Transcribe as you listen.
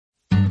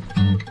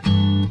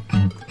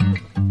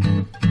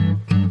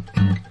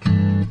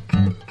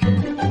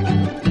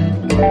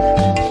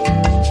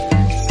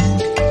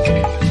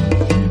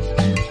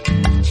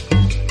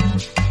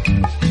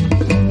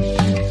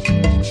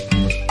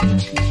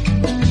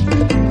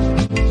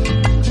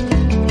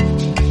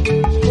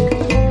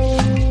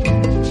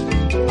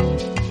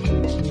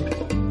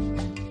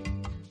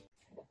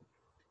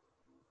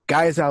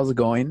Guys, how's it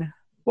going?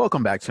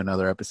 Welcome back to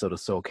another episode of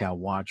SoCal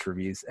Watch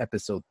Reviews,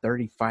 episode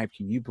 35.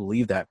 Can you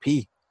believe that,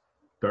 P?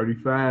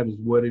 35 is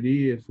what it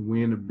is.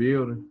 We in the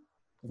building.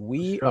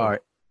 We are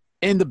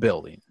in the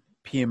building.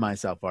 P and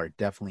myself are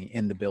definitely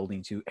in the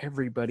building. To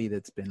everybody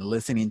that's been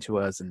listening to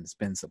us and has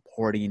been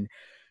supporting,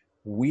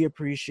 we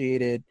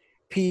appreciate it.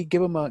 P,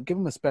 give him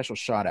a special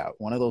shout out.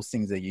 One of those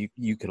things that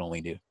you could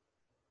only do.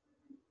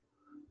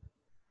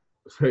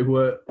 Say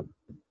what?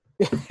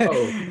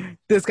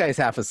 This guy's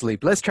half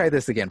asleep. Let's try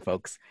this again,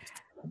 folks.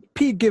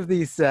 Pete, give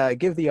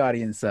the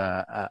audience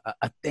a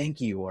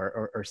thank you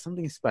or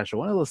something special.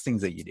 One of those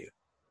things that you do.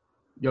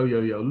 Yo.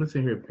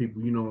 Listen here,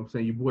 people. You know what I'm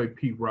saying? Your boy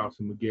Pete Ross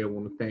and Miguel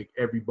want to thank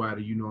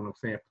everybody, you know what I'm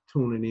saying, for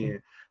tuning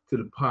in to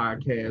the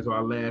podcast,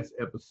 our last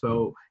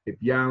episode. If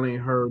y'all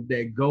ain't heard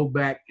that, go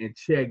back and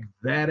check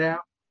that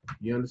out.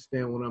 You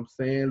understand what I'm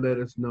saying? Let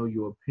us know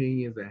your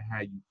opinions and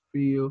how you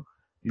feel.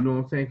 You know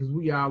what I'm saying? Because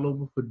we all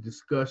over for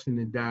discussion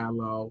and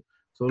dialogue.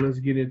 So let's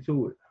get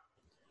into it.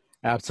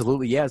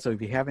 Absolutely. Yeah. So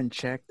if you haven't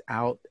checked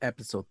out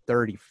episode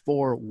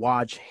 34,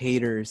 Watch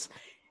Haters,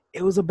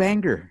 it was a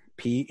banger,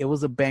 Pete. It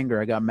was a banger.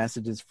 I got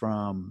messages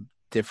from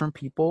different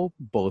people,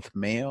 both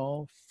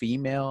male,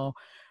 female,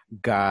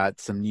 got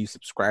some new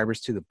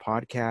subscribers to the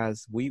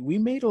podcast. We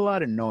made a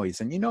lot of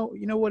noise. And you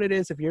know what it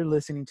is? If you're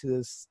listening to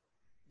this,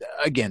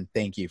 again,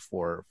 thank you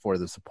for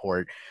the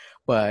support.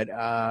 But,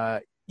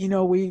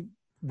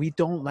 we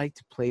don't like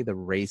to play the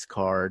race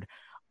card.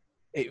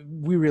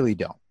 We really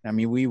don't. I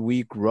mean,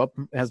 we grew up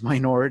as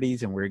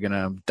minorities and we're going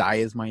to die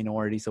as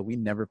minorities. So we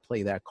never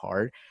play that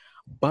card,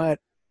 but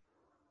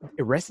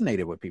it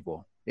resonated with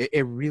people.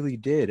 It really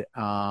did.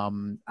 I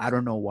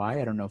don't know why.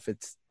 I don't know if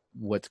it's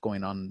what's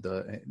going on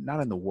not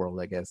in the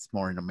world, I guess,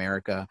 more in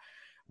America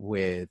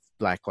with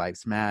Black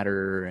Lives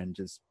Matter and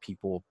just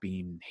people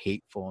being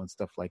hateful and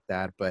stuff like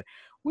that. But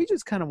we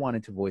just kind of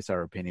wanted to voice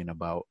our opinion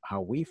about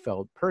how we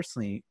felt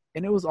personally.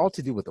 And it was all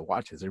to do with the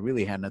watches. It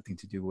really had nothing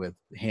to do with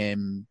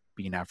him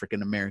being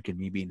African American,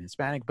 me being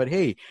Hispanic. But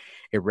hey,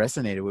 it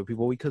resonated with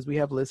people because we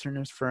have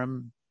listeners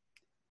from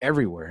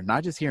everywhere,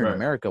 not just here in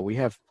America. We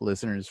have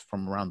listeners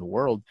from around the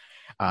world.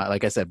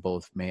 Like I said,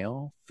 both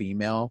male,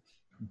 female,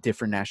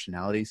 different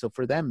nationalities. So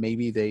for them,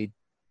 maybe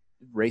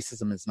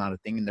racism is not a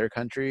thing in their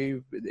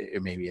country.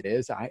 Maybe it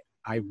is. I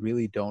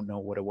really don't know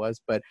what it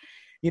was. But,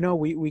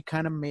 we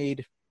kind of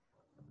made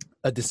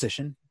a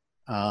decision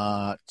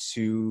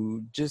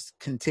to just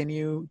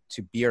continue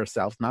to be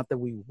ourselves. Not that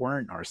we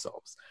weren't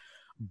ourselves,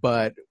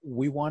 but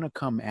we want to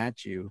come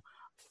at you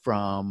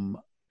from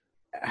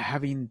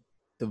having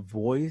the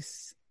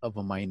voice of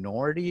a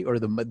minority or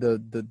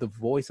the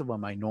voice of a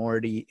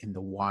minority in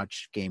the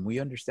watch game. We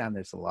understand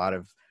there's a lot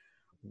of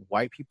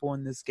white people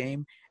in this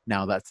game.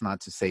 Now, that's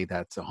not to say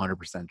that's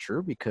 100%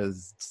 true,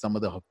 because some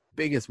of the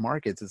biggest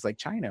markets is like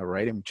China,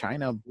 right? And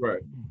China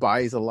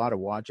buys a lot of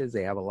watches.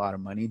 They have a lot of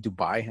money.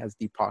 Dubai has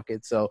deep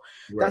pockets. So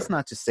that's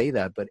not to say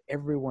that, but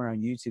everywhere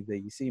on YouTube that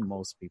you see,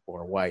 most people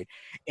are white.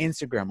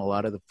 Instagram, a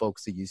lot of the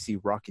folks that you see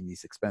rocking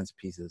these expensive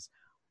pieces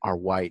are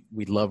white.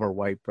 We love our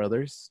white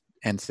brothers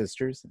and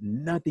sisters.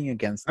 Nothing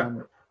against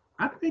them.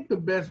 I think the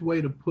best way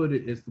to put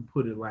it is to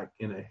put it like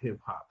in a hip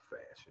hop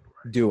fashion.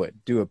 Right? Do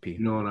it, P. You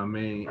know what I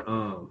mean?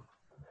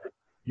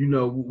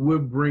 We're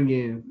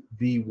bringing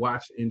the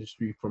watch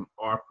industry from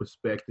our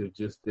perspective,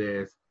 just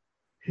as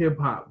hip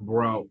hop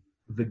brought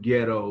the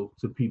ghetto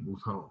to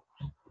people's homes.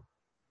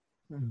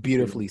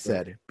 Beautifully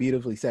said.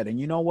 And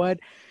you know what?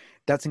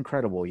 That's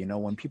incredible.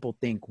 When people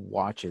think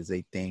watches,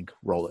 they think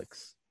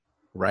Rolex,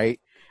 right?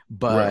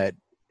 But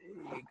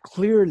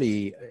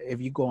clearly,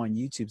 if you go on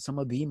YouTube, some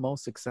of the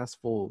most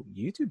successful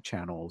YouTube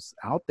channels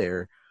out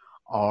there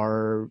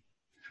are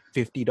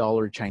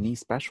 $50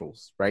 Chinese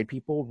specials, right?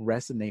 People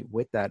resonate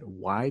with that.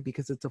 Why?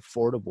 Because it's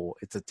affordable,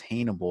 it's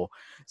attainable.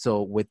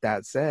 So with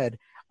that said,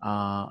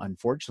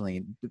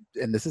 unfortunately,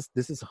 and this is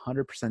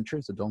 100%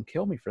 true, so don't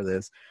kill me for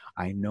this,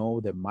 I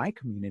know that my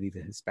community,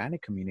 the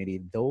Hispanic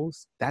community,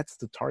 that's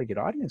the target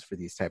audience for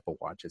these type of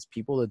watches.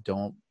 People that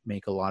don't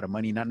make a lot of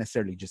money, not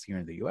necessarily just here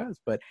in the US,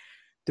 but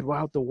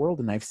throughout the world.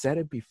 And I've said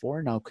it before,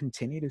 and I'll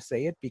continue to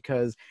say it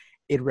because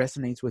it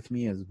resonates with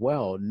me as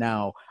well.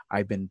 Now,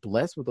 I've been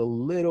blessed with a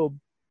little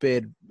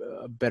bit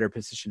better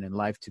position in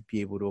life to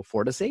be able to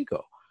afford a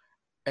Seiko,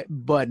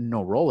 but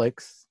no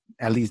Rolex,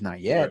 at least not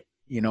yet. Right.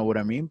 You know what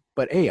I mean?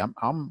 But hey,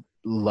 I'm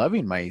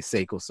loving my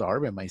Seiko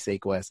Sarb and my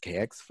Seiko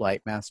SKX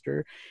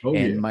Flightmaster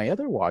my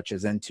other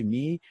watches. And to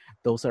me,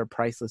 those are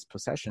priceless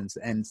possessions.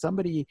 And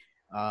somebody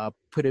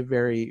put it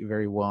very,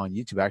 very well on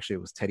YouTube. Actually,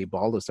 it was Teddy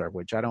Baldessar,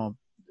 which I don't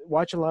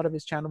watch a lot of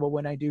his channel, but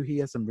when I do, he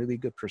has some really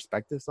good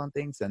perspectives on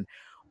things. And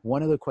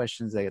one of the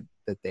questions that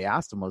they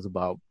asked him was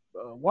about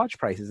watch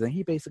prices. And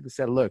he basically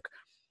said, look,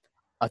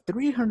 A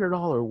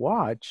 $300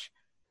 watch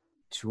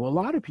to a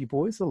lot of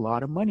people is a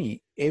lot of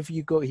money. If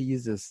you go, he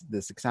used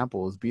this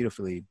example, is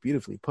beautifully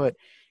put.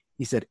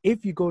 He said,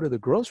 if you go to the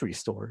grocery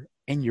store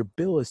and your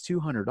bill is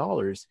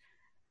 $200,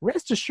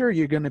 rest assured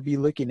you're going to be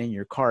looking in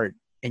your cart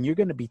and you're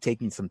going to be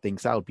taking some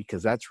things out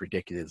because that's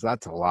ridiculous.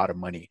 That's a lot of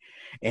money.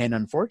 And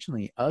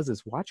unfortunately, us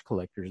as watch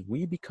collectors,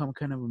 we become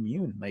kind of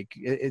immune. Like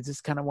it's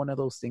just kind of one of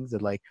those things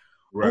that like,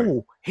 Right.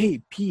 oh,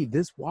 hey, P,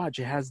 this watch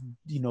has,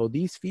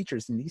 these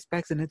features and these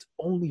specs and it's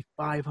only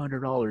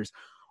 $500.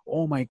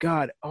 Oh my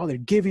God. Oh, they're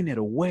giving it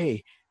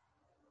away.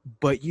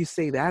 But you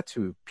say that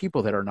to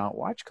people that are not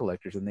watch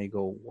collectors and they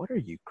go, what, are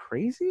you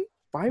crazy?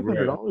 $500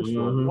 Right.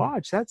 for a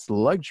watch, that's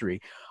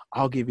luxury.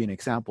 I'll give you an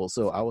example.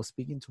 So I was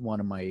speaking to one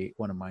of my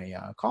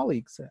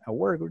colleagues at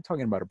work. We're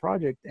talking about a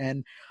project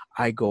and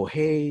I go,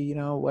 hey,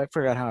 I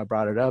forgot how I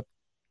brought it up.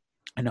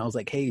 And I was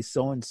like, hey,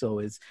 so-and-so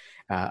is,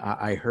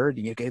 I heard,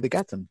 okay, they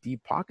got some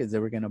deep pockets. They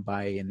were going to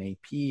buy an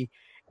AP.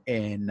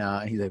 And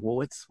he's like,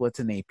 well, what's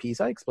an AP?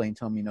 So I explained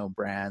to him,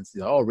 brands.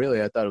 He's like, oh,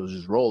 really? I thought it was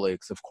just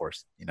Rolex, of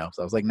course,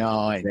 So I was like, no,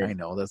 I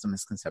know that's a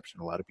misconception.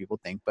 A lot of people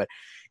think, but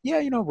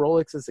yeah,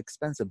 Rolex is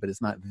expensive, but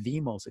it's not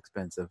the most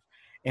expensive.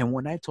 And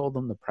when I told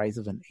him the price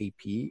of an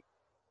AP,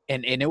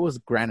 and it was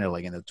granted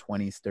like in the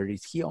 20s,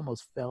 30s, he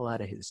almost fell out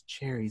of his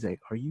chair. He's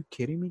like, are you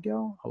kidding me,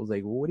 Gil? I was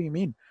like, well, what do you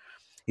mean?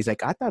 He's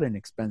like, I thought an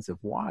expensive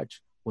watch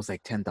was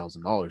like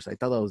 $10,000. I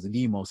thought that was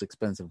the most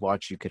expensive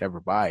watch you could ever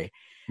buy.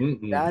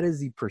 That is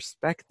the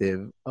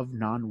perspective of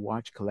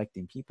non-watch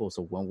collecting people.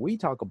 So when we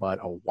talk about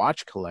a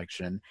watch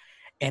collection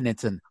and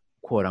it's an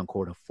quote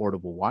unquote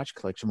affordable watch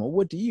collection, well,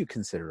 what do you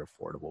consider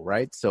affordable,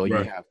 right? So you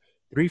have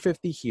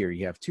 350 here,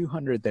 you have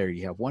 200 there,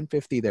 you have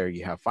 150 there,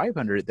 you have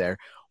 500 there.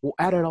 Well,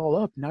 add it all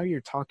up. Now you're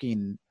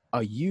talking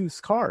a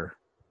used car.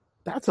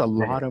 That's a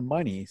lot of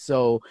money.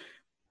 So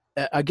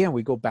again,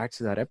 we go back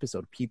to that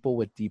episode. People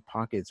with deep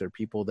pockets or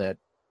people that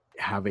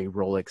have a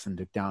Rolex and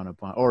look down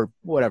upon, or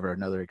whatever,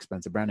 another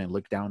expensive brand and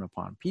look down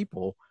upon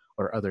people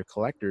or other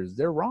collectors,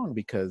 they're wrong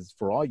because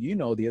for all you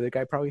know, the other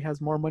guy probably has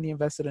more money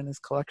invested in his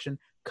collection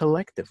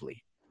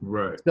collectively.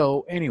 Right.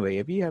 So anyway,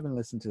 if you haven't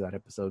listened to that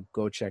episode,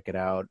 go check it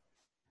out.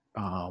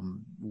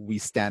 We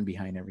stand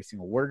behind every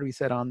single word we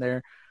said on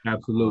there.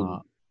 Absolutely.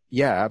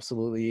 Yeah,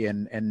 absolutely.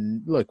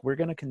 And look, we're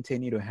going to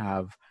continue to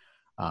have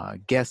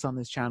guests on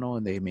this channel,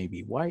 and they may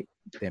be white,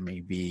 they may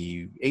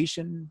be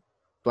Asian,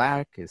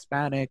 Black,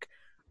 Hispanic,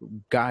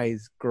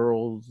 guys,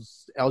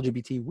 girls,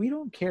 LGBT. We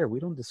don't care. We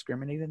don't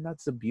discriminate, and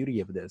that's the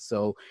beauty of this.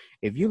 So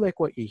if you like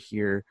what you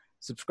hear,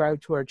 subscribe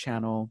to our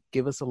channel,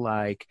 give us a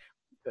like,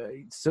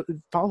 so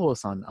follow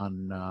us on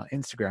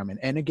Instagram.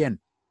 And again,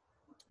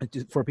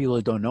 for people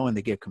who don't know and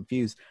they get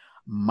confused,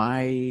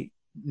 my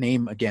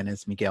name again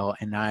is Miguel,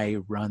 and I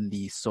run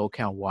the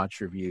SoCal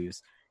Watch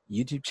Reviews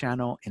YouTube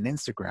channel and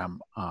Instagram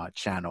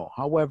channel.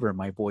 However,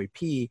 my boy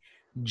P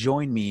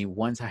joined me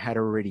once I had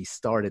already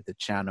started the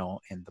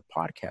channel and the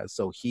podcast.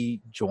 So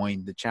he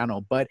joined the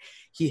channel, but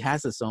he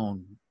has his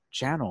own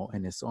channel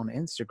and his own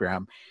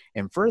Instagram.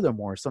 And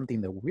furthermore,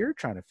 something that we're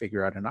trying to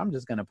figure out, and I'm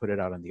just going to put it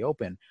out in the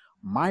open,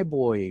 my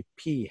boy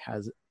P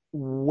has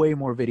way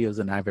more videos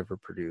than I've ever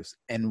produced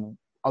and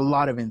a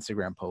lot of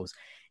Instagram posts,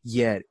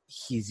 yet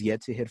he's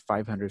yet to hit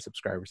 500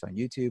 subscribers on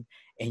YouTube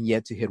and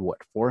yet to hit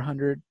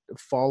 400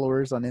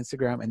 followers on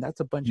Instagram. And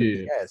that's a bunch of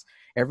BS.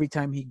 Every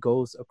time he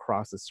goes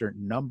across a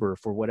certain number,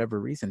 for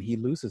whatever reason, he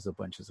loses a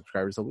bunch of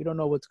subscribers. So we don't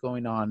know what's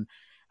going on.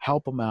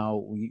 Help him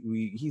out.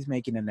 He's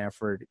making an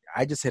effort.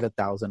 I just hit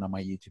 1,000 on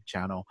my YouTube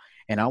channel,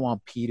 and I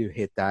want P to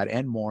hit that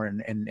and more.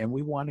 And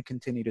we want to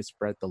continue to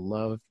spread the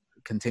love,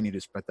 continue to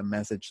spread the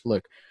message.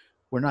 Look,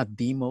 we're not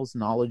the most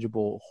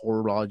knowledgeable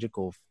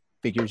horological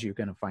figures you're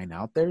going to find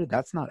out there.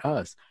 That's not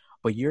us,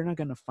 but you're not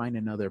going to find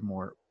another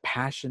more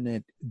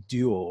passionate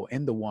duo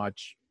in the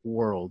watch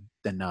world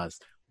than us.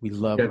 We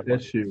love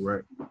that shit,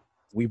 right?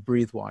 We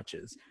breathe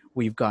watches.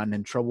 We've gotten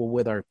in trouble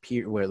with our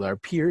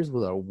peers,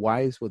 with our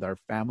wives, with our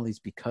families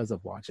because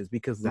of watches,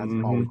 because that's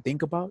all we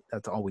think about.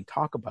 That's all we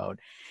talk about.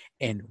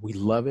 And we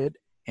love it,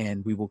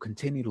 and we will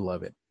continue to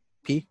love it.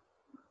 P?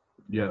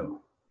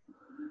 Yo.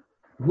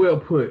 Well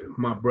put,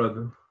 my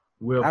brother.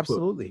 Well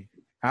Absolutely.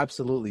 put.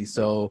 Absolutely.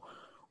 So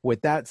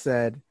with that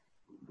said,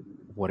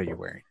 what are you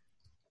wearing?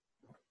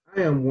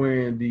 I am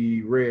wearing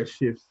the Red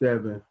Shift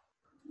 7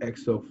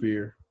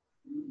 Exosphere.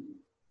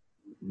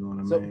 You know what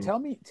I mean?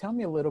 So tell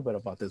me a little bit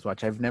about this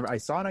watch. I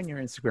saw it on your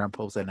Instagram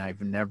post and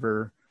I've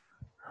never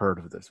heard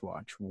of this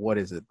watch. What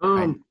is it?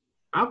 I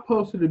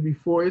posted it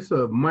before. It's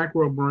a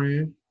micro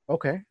brand.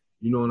 Okay.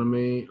 You know what I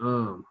mean?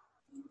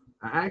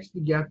 I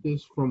actually got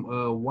this from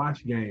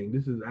Watch Gang.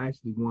 This is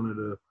actually one of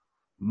the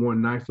more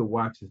nicer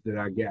watches that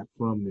I got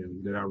from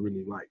them that I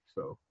really like.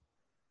 So,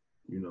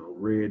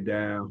 red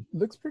dial.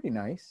 Looks pretty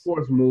nice.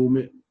 Force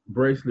movement.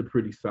 Bracelet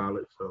pretty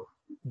solid. So,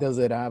 does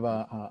it have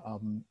a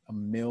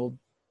milled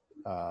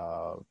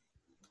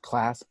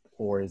clasp,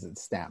 or is it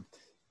stamped?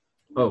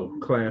 Oh,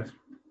 clasp.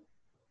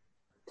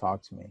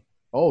 Talk to me.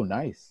 Oh,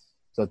 nice.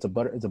 So it's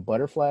a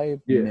butterfly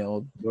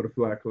milled.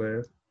 Butterfly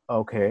clasp.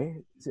 Okay.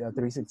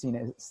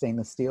 316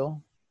 stainless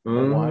steel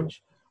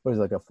watch. What is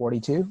it, like a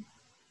 42?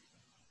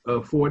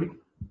 40.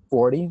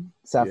 40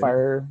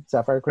 sapphire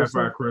crystal.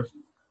 Sapphire crystal.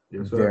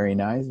 Yes, sir. Very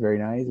nice, very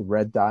nice.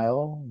 Red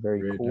dial,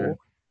 very Red cool.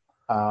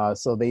 dial.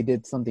 So they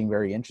did something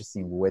very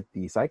interesting with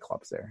the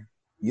Cyclops there.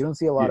 You don't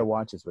see a lot of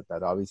watches with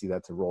that. Obviously,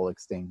 that's a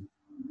Rolex thing.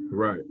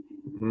 Right.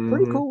 Mm-hmm.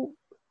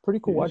 Pretty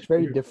cool watch.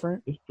 Very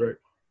different. It's straight.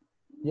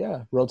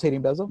 Yeah,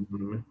 rotating bezel.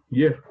 Mm-hmm.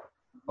 Yeah.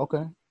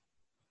 Okay.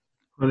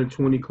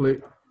 120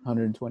 click.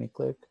 120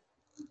 click.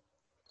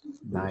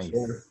 Nice.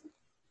 Yes,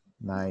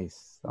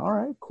 nice. All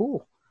right,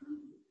 cool.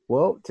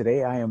 Well,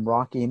 today I am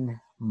rocking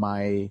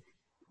my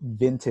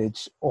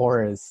vintage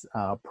Oris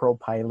Pro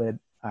Pilot.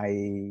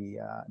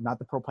 Not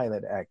the Pro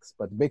Pilot X,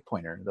 but the big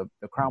pointer,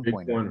 the crown big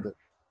pointer.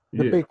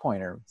 The big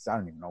pointer. I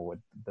don't even know what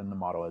the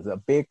model is. A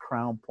big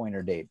crown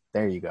pointer date.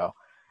 There you go.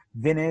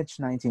 Vintage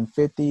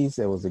 1950s.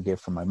 It was a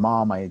gift from my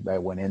mom. I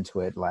went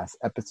into it last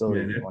episode.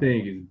 Man, that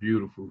thing is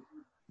beautiful.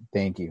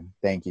 Thank you.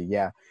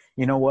 Yeah.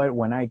 You know what?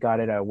 When I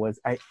got it,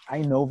 I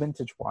know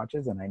vintage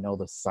watches and I know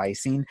the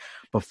sizing,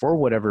 but for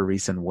whatever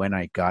reason, when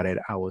I got it,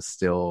 I was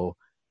still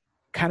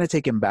kind of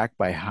taken back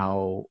by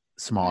how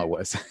small it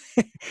was.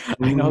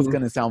 I know it's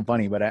going to sound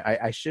funny, but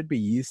I should be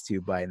used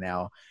to by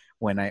now.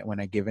 When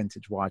I get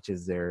vintage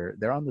watches, they're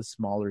on the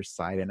smaller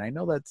side, and I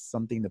know that's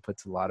something that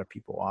puts a lot of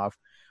people off.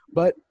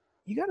 But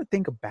you got to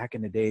think of back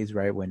in the days,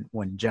 right?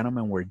 When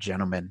gentlemen were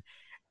gentlemen,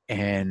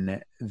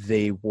 and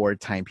they wore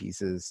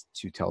timepieces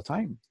to tell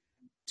time,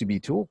 to be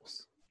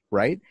tools,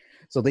 right?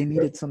 So they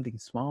needed something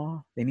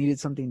small. They needed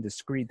something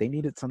discreet. They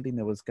needed something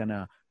that was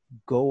gonna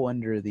go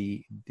under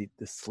the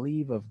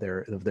sleeve of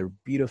their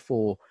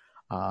beautiful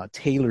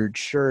tailored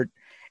shirt.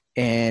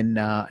 And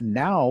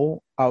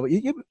now,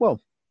 well,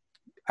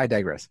 I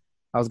digress.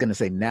 I was gonna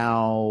say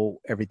now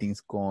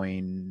everything's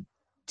going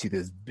to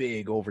this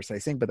big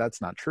oversized thing, but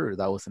that's not true.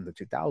 That was in the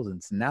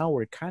 2000s. Now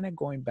we're kind of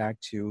going back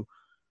to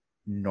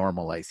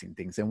normalizing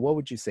things. And what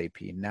would you say,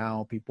 P?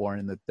 Now people are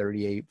in the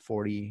 38,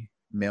 40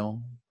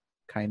 mil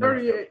kind of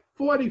 38,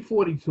 40,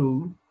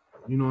 42.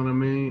 You know what I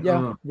mean?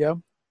 Yeah.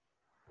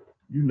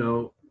 You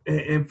know,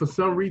 and for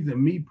some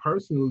reason, me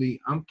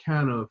personally, I'm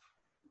kind of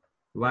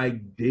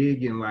like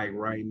digging like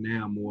right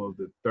now more of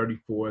the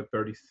 34,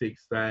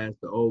 36 size,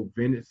 the old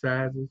vintage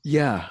sizes.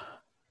 Yeah.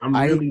 I'm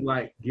really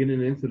like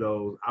getting into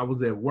those. I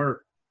was at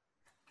work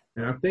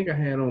and I think I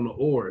had on the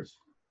Oris.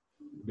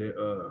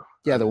 The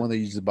one that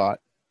you just bought.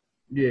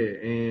 Yeah,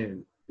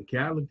 and the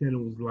guy looked at it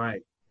and was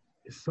like,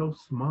 it's so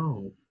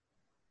small.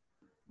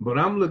 But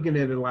I'm looking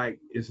at it like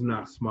it's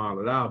not small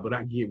at all, but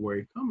I get where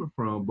he's coming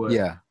from. But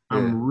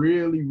I'm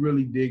really,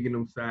 really digging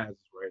them sizes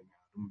right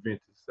now, them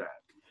vintage sizes.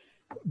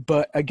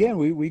 But again,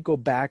 we go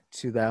back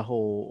to that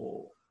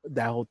whole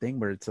thing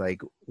where it's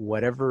like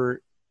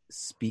whatever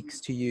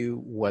speaks to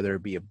you, whether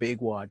it be a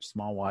big watch,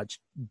 small watch,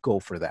 go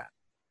for that,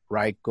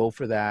 right? Go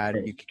for that.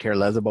 Right. You could care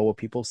less about what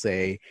people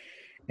say,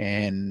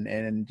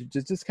 and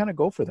just kind of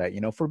go for that.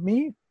 You know, for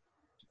me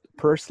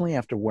personally,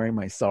 after wearing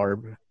my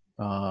Sarb,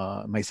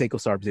 my Seiko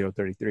Sarb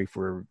 033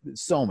 for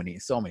so many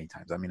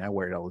times, I mean, I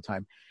wear it all the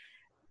time.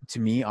 To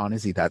me,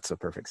 honestly, that's a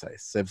perfect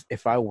size. So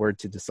if I were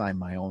to design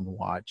my own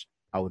watch,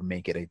 I would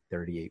make it a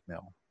 38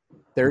 mil.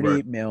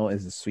 38 mil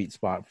is a sweet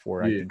spot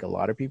for, I think, a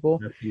lot of people.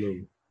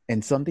 Absolutely.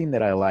 And something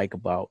that I like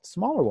about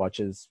smaller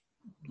watches,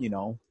 you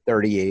know,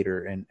 38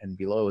 and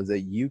below, is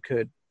that you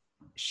could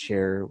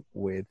share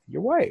with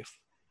your wife,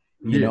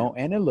 you know,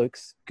 and it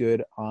looks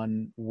good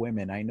on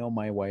women. I know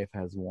my wife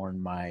has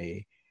worn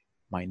my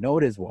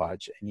Notice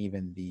watch and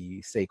even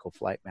the Seiko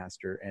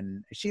Flightmaster,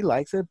 and she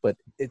likes it, but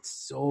it's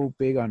so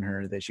big on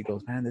her that she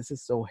goes, man, this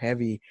is so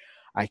heavy.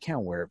 I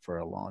can't wear it for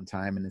a long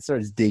time. And it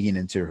starts digging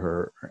into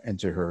her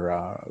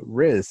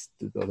wrist,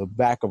 the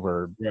back of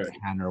her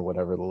hand or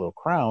whatever, the little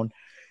crown.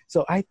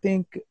 So I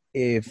think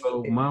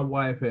my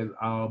wife has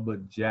all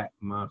but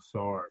jacked my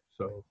Sarb.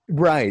 So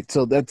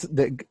so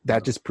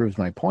that just proves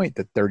my point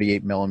that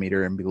 38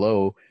 millimeter and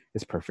below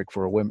is perfect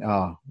for a woman.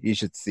 Oh, you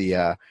should see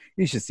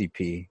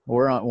P.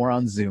 We're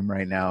on Zoom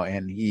right now,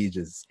 and he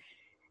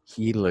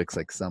looks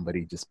like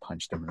somebody just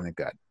punched him in the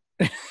gut.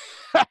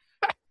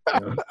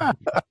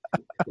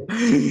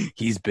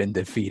 He's been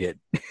defeated.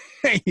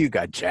 You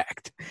got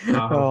jacked.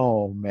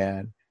 Oh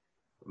man.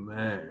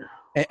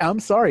 And I'm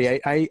sorry.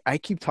 I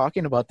keep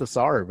talking about the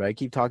Sarb. I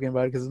keep talking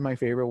about it because it's my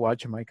favorite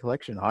watch in my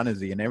collection,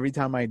 honestly. And every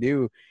time I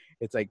do,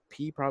 it's like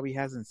P probably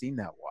hasn't seen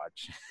that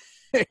watch.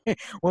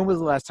 When was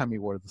the last time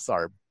you wore the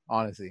Sarb?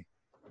 Honestly,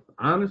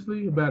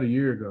 about a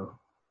year ago.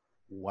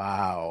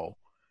 Wow.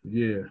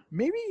 Yeah.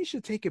 Maybe you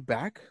should take it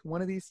back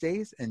one of these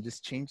days and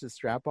just change the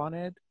strap on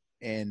it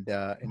and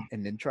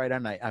then try it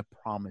on. I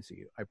promise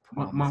you.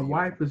 My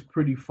wife is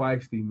pretty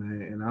feisty,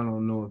 man, and I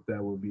don't know if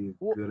that would be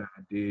a good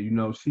idea. You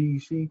know,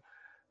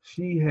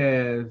 she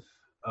has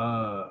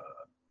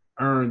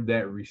earned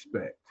that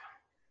respect.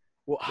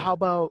 Well, how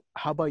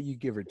about you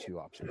give her two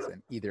options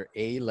then? Either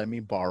A, let me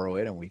borrow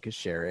it and we could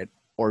share it,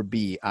 or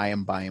B, I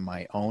am buying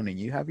my own and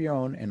you have your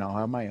own and I'll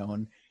have my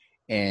own,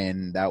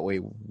 and that way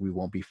we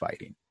won't be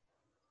fighting.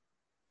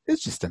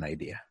 It's just an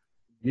idea.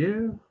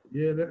 Yeah,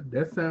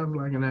 that sounds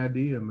like an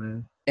idea,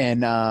 man.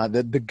 And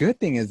the good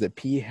thing is that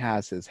P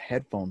has his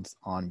headphones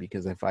on,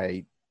 because if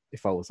I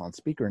was on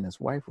speaker and his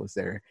wife was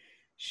there,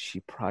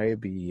 she'd probably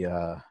be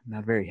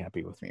not very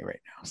happy with me right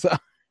now. So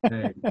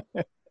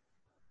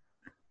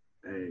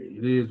Hey,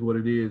 it is what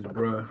it is,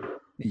 bro.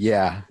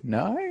 yeah,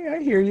 no,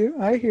 I hear you.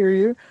 I hear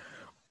you.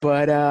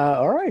 But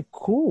all right,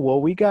 cool.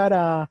 Well, we got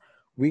a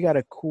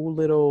cool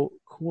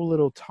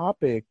little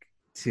topic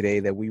today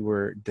that we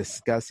were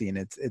discussing.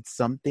 It's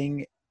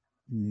something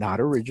not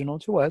original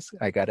to us.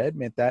 I gotta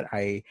admit that.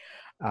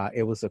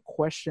 It was a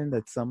question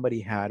that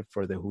somebody had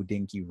for the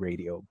Houdinki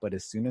radio, but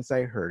as soon as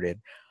I heard it,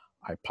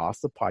 I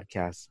paused the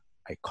podcast.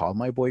 I called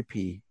my boy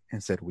P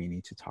and said, "We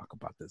need to talk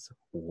about this.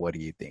 What do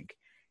you think?"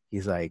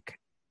 He's like,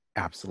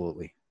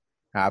 "Absolutely,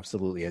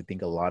 absolutely. I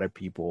think a lot of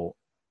people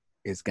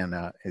is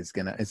gonna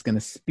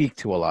speak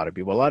to a lot of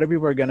people. A lot of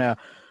people are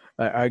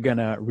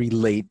gonna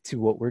relate to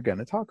what we're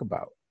gonna talk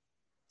about."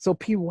 So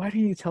P, why don't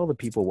you tell the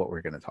people what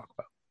we're gonna talk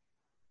about?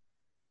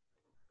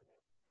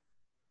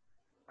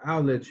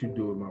 I'll let you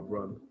do it, my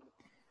brother.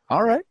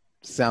 All right,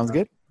 sounds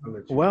good. I'll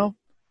let you. Well,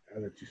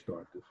 I'll let you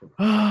start this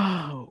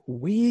one.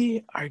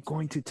 we are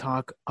going to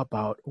talk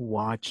about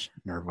Watch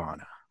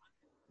Nirvana.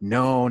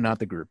 No, not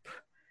the group.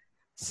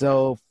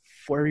 So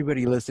for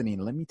everybody listening,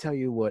 let me tell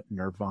you what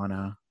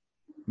Nirvana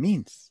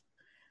means.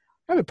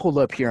 I have it pulled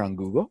up here on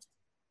Google.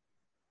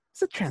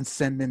 It's a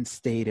transcendent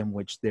state in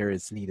which there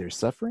is neither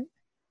suffering,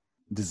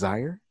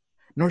 desire,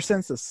 nor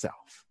sense of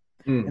self.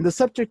 And the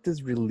subject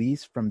is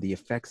released from the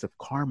effects of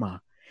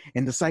karma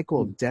and the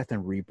cycle of death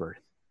and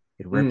rebirth.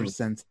 It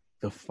represents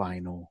the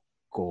final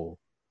goal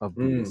of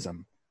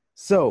Buddhism.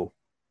 So,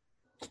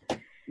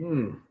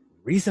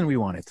 reason we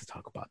wanted to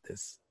talk about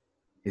this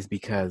is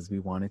because we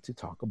wanted to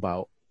talk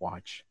about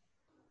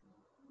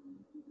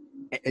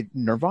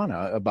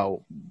Nirvana,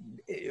 about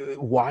the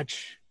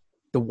watch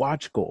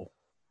goal.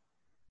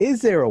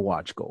 Is there a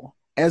watch goal?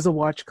 As a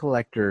watch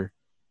collector,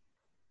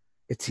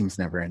 it seems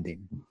never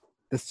ending.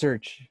 The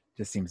search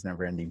just seems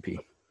never ending, P.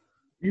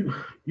 You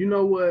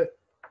know what?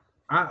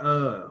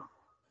 I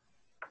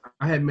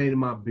had made it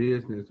my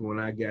business when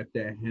I got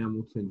that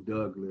Hamilton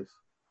Douglas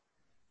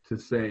to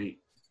say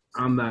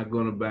I'm not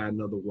gonna buy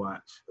another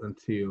watch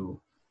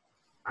until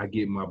I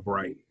get my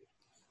Bright.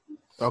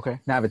 Okay,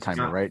 now I have a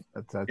timer, right?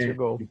 That's your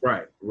goal.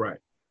 Right.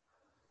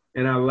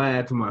 And I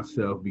lied to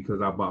myself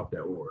because I bought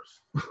that horse.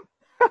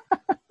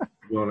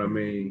 You know what I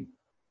mean?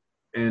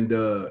 And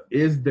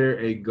is there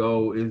a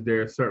goal? Is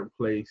there a certain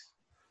place?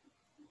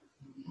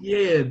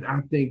 Yeah,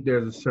 I think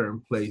there's a certain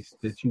place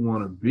that you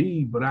want to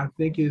be, but I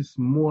think it's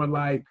more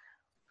like,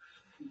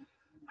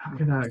 how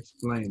can I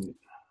explain it?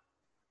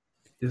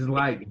 It's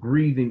like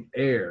breathing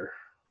air,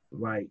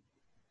 like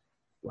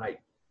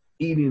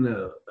eating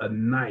a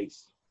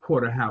nice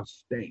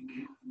porterhouse steak.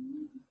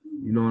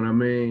 You know what I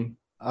mean?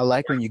 I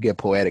like when you get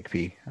poetic,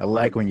 P. I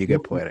like when you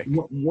get poetic.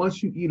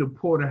 Once you eat a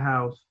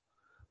porterhouse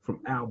from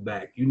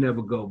Outback, you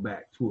never go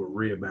back to a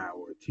ribeye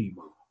or a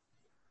T-bone.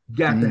 You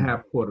got to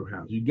have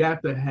porterhouse. You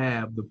got to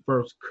have the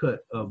first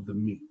cut of the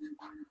meat.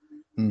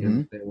 You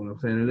understand what I'm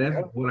saying? And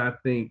that's what I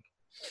think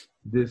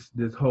this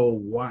whole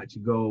watch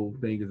goal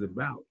thing is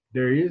about.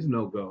 There is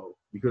no goal,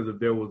 because if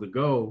there was a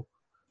goal,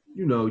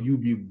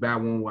 you'd be buy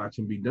one watch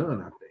and be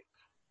done, I think.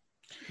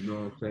 You know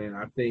what I'm saying?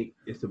 I think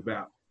it's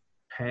about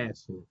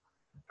passion.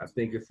 I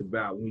think it's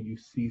about when you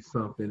see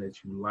something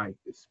that you like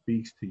that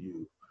speaks to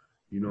you,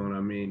 you know what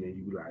I mean? And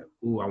you be like,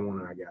 ooh, I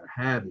gotta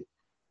have it.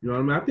 You know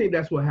what I mean? I think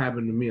that's what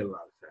happened to me a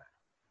lot of times.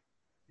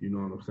 You know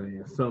what I'm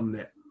saying? Something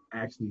that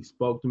actually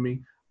spoke to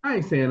me. I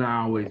ain't saying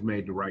I always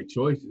made the right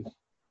choices.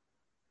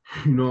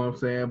 You know what I'm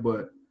saying?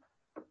 But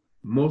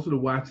most of the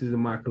watches in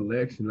my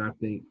collection, I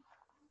think,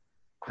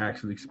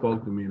 actually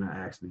spoke to me and I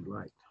actually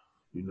liked,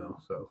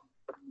 so.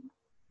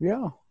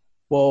 Yeah.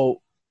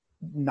 Well,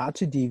 not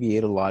to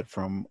deviate a lot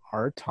from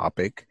our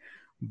topic,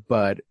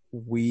 but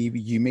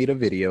you made a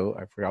video,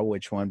 I forgot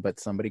which one, but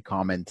somebody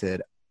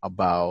commented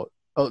about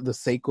the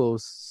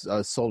Seiko's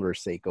solar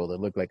Seiko that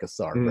looked like a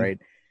star, right?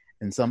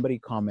 And somebody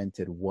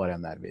commented what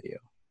on that video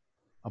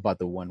about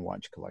the one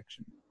watch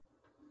collection?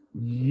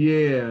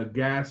 Yeah,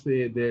 guy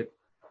said that,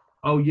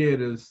 oh yeah,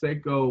 the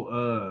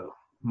Seiko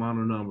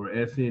model number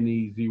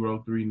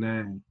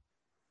SNE039,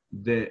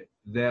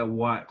 that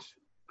watch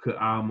could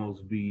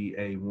almost be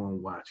a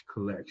one watch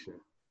collection.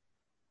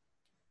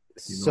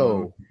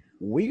 So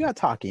we got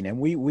talking, and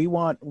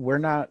we're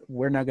not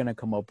gonna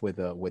come up with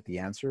the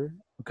answer,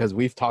 because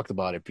we've talked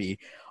about it, P,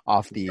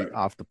 off the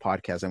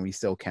podcast, and we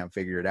still can't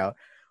figure it out.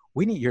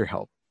 We need your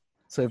help.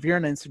 So if you're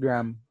on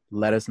Instagram,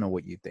 let us know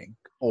what you think.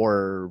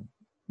 Or,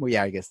 well,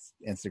 yeah, I guess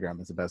Instagram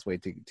is the best way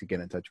to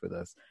get in touch with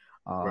us.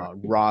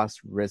 Ross,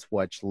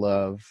 Wristwatch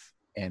Love,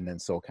 and then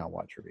SoCal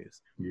Watch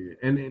Reviews. Yeah,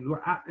 and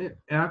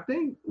I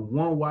think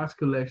one watch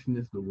collection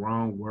is the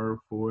wrong word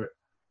for it.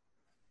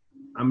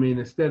 I mean,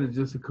 instead of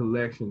just a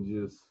collection,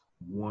 just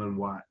one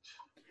watch.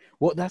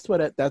 Well, that's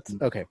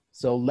okay.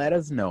 So let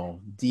us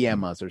know,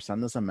 DM us or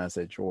send us a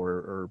message,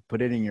 or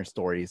put it in your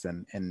stories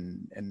and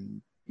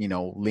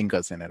link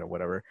us in it or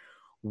whatever.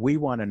 We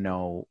want to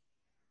know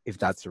if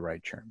that's the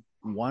right term.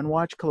 One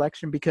watch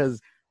collection,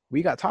 because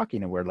we got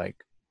talking and we're like,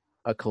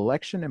 a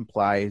collection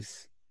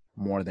implies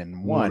more than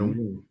More than one.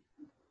 one.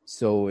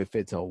 So if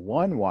it's a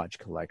one watch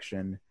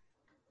collection,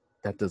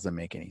 that doesn't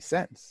make any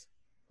sense.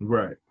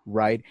 Right.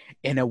 Right.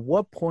 And at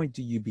what point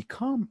do you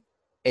become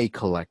a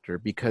collector?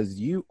 Because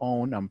you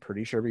own, I'm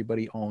pretty sure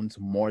everybody owns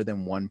more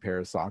than one pair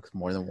of socks,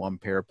 more than one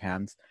pair of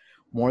pants,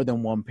 more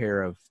than one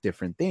pair of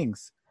different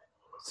things.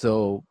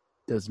 So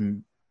does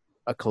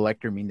a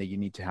collector mean that you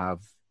need to have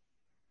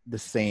the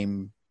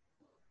same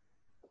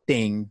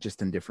thing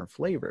just in different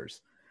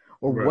flavors?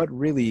 Or Right. what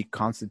really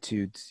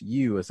constitutes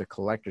you as a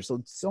collector?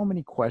 So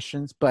many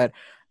questions, but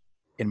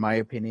in my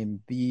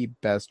opinion, the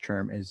best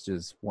term is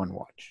just one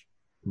watch.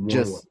 One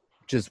just watch.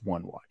 just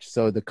one watch.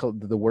 So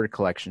the word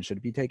collection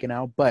should be taken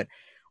out. But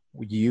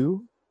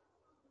you,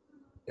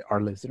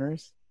 our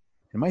listeners,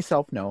 and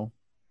myself know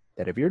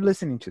that if you're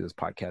listening to this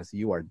podcast,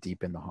 you are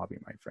deep in the hobby,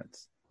 my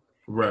friends.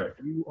 Right.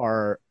 You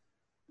are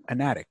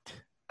an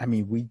addict. I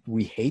mean,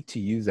 we hate to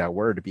use that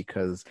word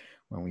because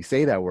when we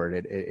say that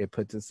word, it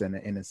puts us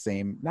in the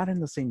same, not in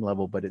the same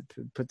level, but it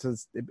puts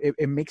us,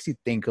 it makes you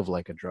think of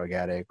like a drug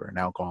addict or an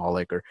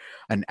alcoholic or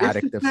an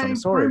addict of some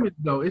sort. Premise,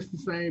 though. It's the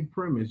same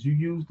premise. You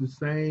use the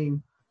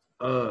same,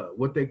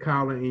 what they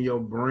call it in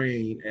your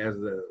brain as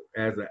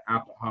an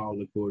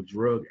alcoholic or a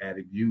drug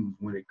addict use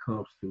when it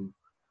comes to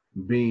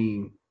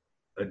being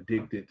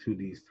addicted to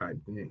these type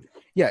things.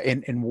 Yeah,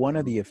 and one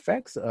of the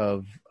effects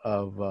of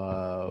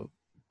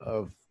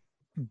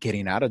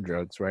getting out of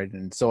drugs, right?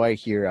 And so I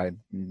hear I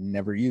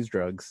never use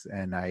drugs,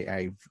 and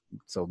I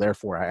so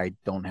therefore I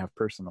don't have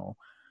personal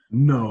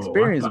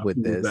experience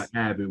with this. An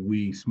avid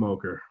weed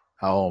smoker.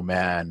 Oh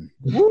man,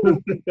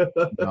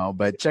 no,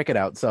 but check it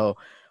out. So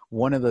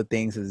one of the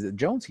things is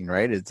jonesing,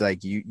 right? It's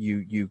like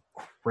you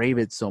crave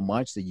it so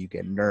much that you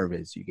get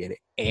nervous, you get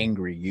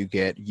angry, you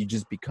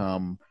just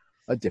become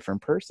a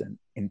different person.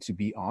 And to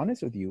be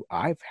honest with you,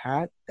 I've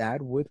had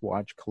that with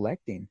watch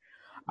collecting.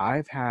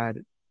 I've had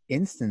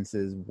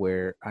instances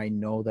where I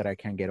know that I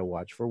can't get a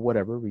watch for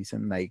whatever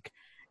reason, like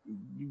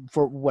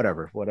for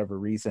whatever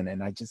reason,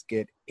 and I just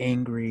get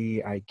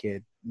angry, I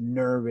get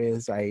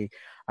nervous, I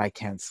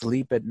can't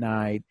sleep at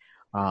night.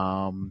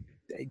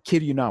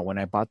 Kid you not, when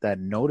I bought that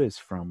notice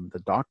from the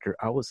doctor,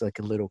 I was like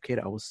a little kid.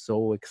 I was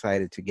so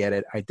excited to get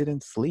it. I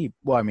didn't sleep.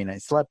 Well, I mean, I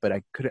slept, but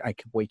I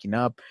kept waking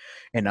up,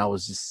 and I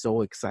was just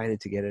so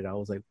excited to get it. I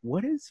was like,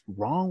 what is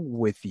wrong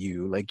with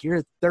you? Like, you're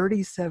a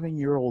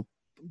 37-year-old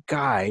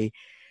guy,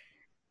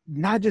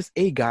 not just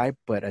a guy,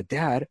 but a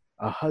dad,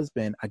 a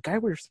husband, a guy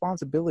with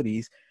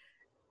responsibilities.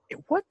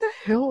 What the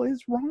hell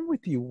is wrong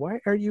with you?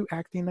 Why are you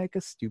acting like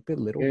a stupid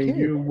little kid? And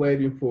you're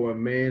waiting for a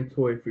man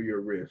toy for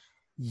your wrist.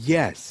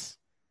 Yes.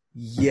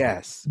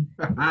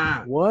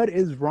 What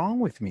is wrong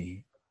with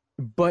me?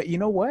 But you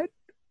know what?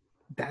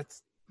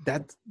 That's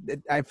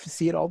I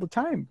see it all the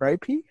time, right,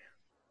 P?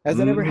 Has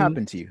that ever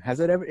happened to you? Has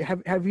that ever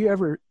have you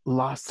ever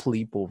lost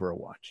sleep over a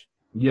watch?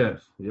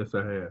 Yes, I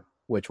have.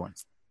 Which one?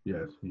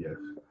 Yes.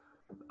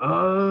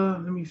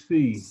 Let me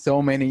see. So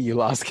many you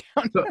lost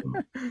count.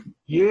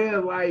 Yeah,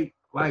 like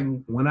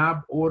when I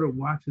ordered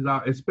watches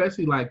out,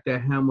 especially like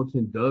that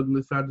Hamilton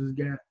Douglas I just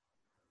got,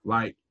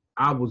 like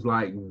I was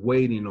like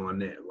waiting on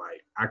that.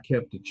 Like I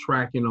kept the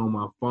tracking on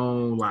my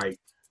phone, like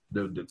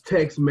the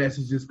text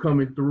messages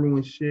coming through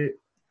and shit.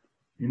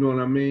 You know what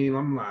I mean?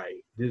 I'm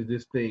like,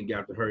 this thing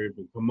got to hurry up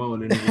and come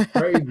on. And it was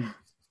crazy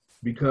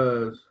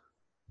because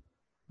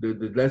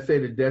the let's say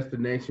the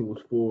destination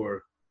was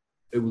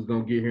it was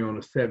gonna get here on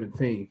the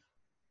 17th.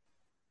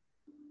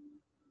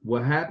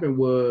 What happened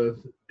was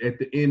at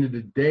the end of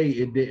the day,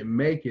 it didn't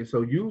make it.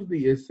 So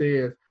usually it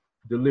says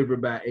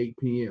delivered by 8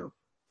 p.m.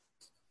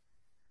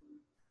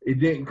 It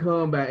didn't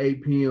come by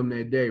 8 p.m.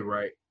 that day,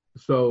 right?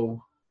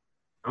 So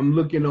I'm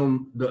looking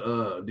on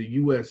the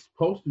U.S.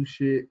 postal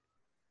shit,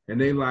 and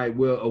they like,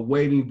 well,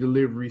 awaiting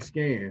delivery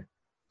scan.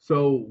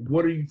 So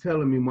what are you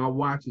telling me? My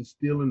watch is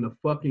still in the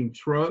fucking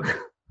truck?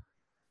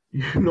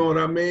 You know what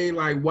I mean?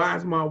 Like, why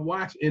is my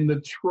watch in the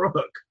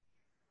truck?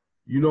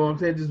 You know what I'm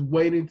saying? Just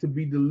waiting to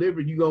be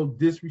delivered. You gonna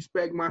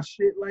disrespect my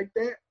shit like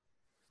that?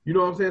 You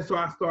know what I'm saying? So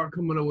I start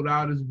coming up with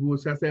all this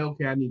bullshit. I say,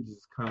 okay, I need to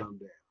just calm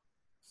down.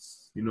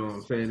 You know what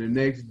I'm saying? The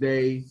next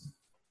day,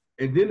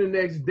 and then the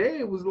next day,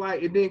 it was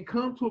like, it didn't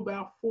come to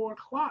about 4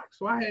 o'clock.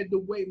 So I had to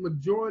wait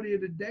majority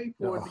of the day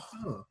for it to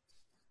come.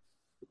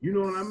 You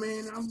know what I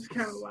mean? I'm just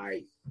kind of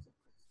like,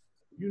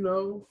 you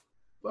know,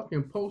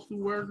 fucking postal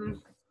workers.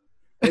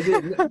 And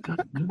then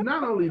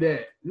not only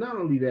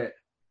that,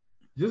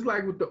 just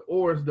like with the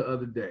Oars the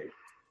other day,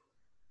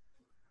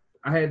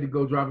 I had to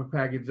go drop a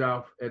package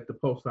off at the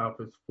post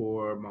office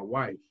for my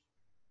wife.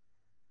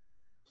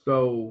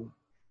 So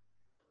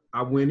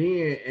I went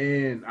in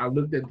and I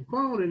looked at the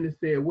phone and it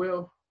said,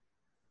 well,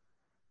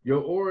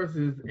 your Oars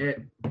is at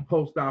the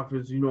post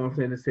office, you know what I'm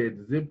saying? It said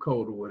the zip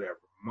code or whatever,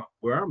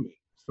 where I'm at.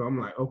 So I'm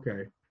like,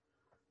 okay.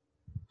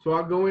 So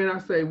I go in, I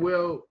say,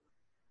 well,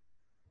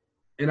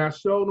 and I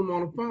showed them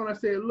on the phone. I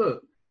said,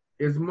 look,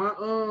 is my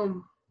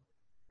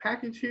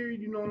package here?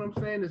 You know what I'm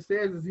saying? It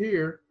says it's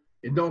here.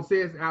 It don't say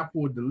it's out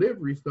for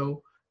delivery.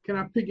 So can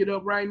I pick it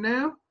up right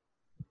now?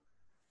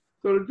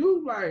 So the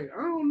dude's like,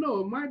 I don't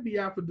know, it might be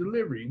out for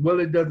delivery. Well,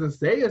 it doesn't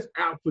say it's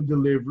out for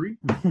delivery.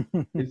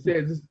 It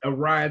says it's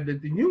arrived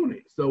at the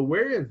unit. So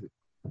where is it?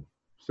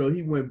 So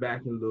he went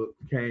back and looked,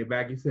 came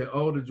back and said,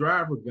 oh, the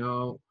driver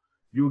gone.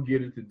 You'll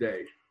get it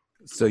today.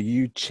 So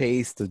you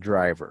chased the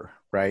driver,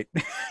 right?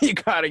 You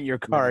got in your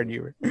car and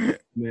you were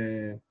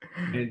Man.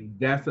 And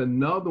that's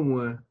another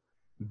one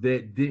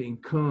that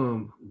didn't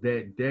come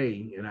that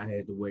day, and I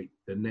had to wait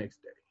the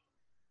next day.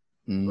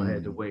 So I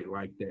had to wait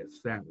like that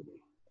Saturday.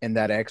 And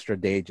that extra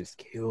day just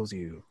kills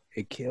you.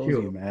 It kills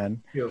you,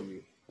 man. Kill me.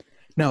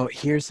 No,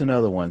 here's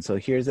another one. So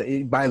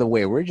by the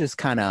way, we're just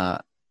kind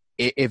of,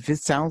 if it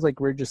sounds like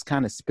we're just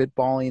kind of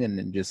spitballing and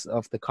then just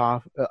off the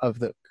cuff,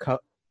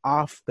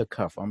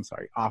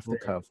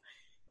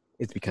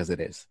 it's because it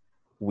is.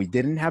 We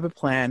didn't have a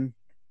plan.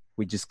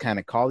 We just kind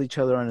of called each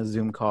other on a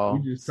Zoom call.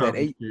 We just said,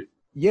 hey,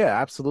 yeah,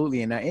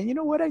 absolutely. And you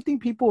know what? I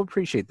think people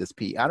appreciate this,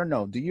 Pete. I don't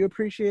know. Do you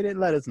appreciate it?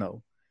 Let us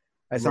know.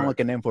 I sound like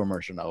an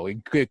infomercial now. We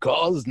get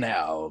calls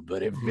now,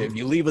 but if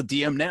you leave a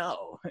DM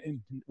now,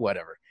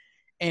 whatever.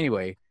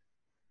 Anyway,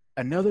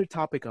 another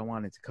topic I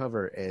wanted to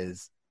cover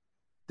is,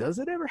 does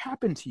it ever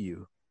happen to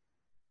you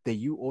that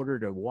you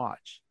ordered a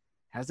watch,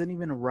 hasn't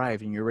even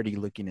arrived, and you're already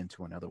looking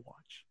into another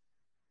watch?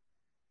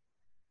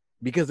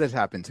 Because that's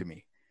happened to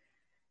me.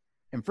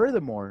 And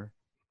furthermore,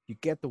 you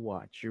get the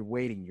watch, you're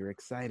waiting, you're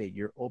excited,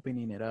 you're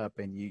opening it up,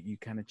 and you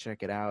kind of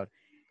check it out.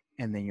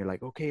 And then you're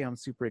like, okay, I'm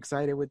super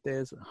excited with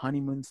this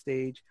honeymoon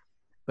stage,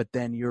 but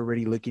then you're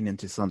already looking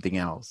into something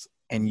else.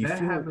 And that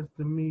happens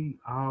to me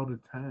all the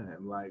time.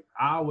 Like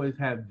I always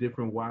have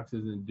different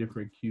watches and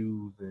different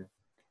cues.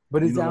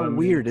 But is that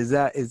weird? Is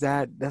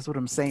that's what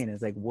I'm saying?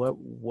 Is like, what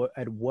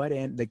at what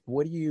end, like,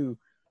 where do you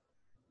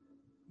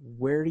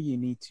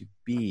need to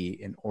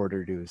be in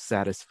order to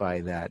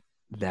satisfy that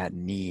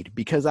need?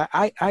 Because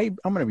I'm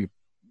going to be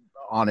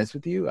honest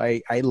with you.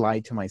 I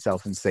lie to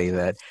myself and say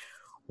that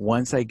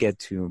once I get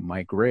to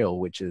my grail,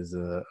 which is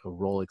a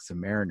Rolex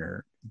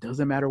Submariner,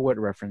 doesn't matter what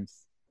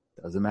reference,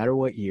 doesn't matter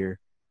what year,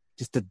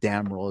 just a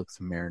damn Rolex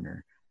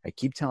Submariner. I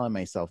keep telling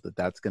myself that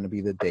that's going to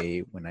be the day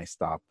when I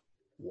stop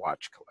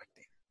watch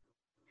collecting.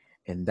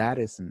 And that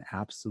is an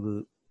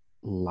absolute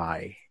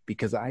lie,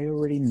 because I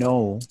already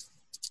know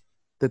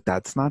that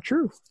that's not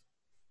true.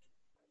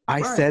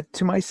 I said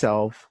to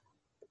myself,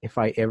 if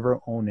I ever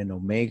own an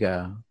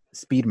Omega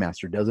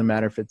Speedmaster, doesn't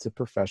matter if it's a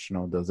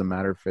professional, doesn't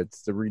matter if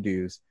it's the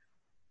reduced,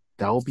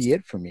 that will be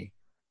it for me.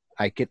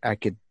 I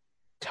could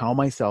tell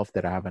myself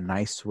that I have a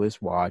nice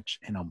Swiss watch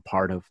and I'm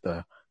part of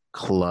the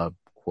club,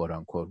 quote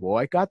unquote. Well,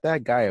 I got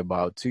that guy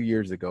about 2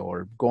 years ago,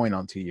 or going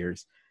on 2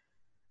 years,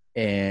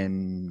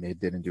 and it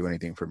didn't do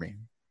anything for me.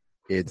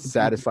 It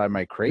satisfied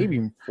my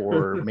craving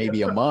for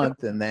maybe a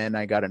month, and then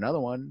I got another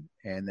one,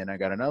 and then I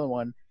got another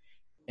one,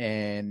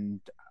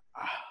 and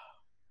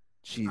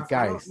geez,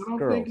 guys, I don't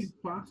girls. think it's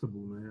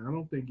possible, man. I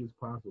don't think it's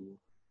possible.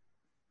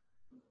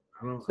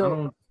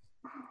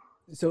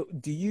 So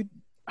do you?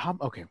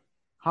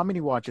 How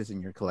many watches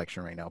in your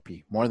collection right now,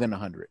 P? More than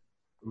 100?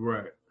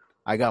 Right.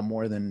 I got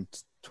more than,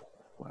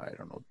 I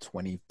don't know,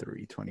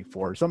 23,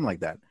 24, something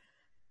like that.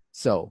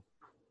 So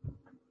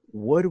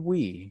would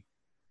we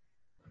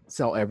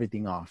sell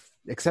everything off,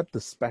 except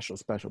the special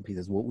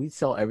pieces? Would we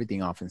sell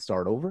everything off and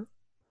start over?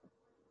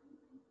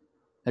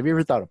 Have you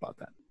ever thought about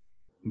that?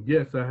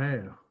 Yes, I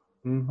have.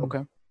 Mm-hmm.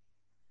 Okay.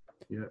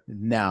 Yeah.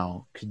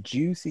 Now, could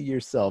you see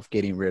yourself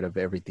getting rid of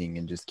everything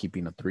and just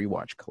keeping a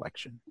 3-watch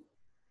collection?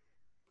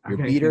 I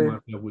can't see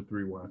myself with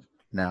 3 watches.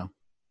 No.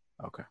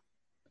 Okay.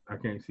 I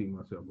can't see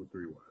myself with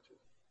 3 watches.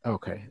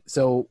 Okay.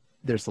 So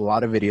there's a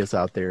lot of videos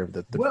out there of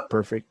the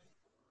perfect.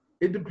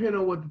 It depends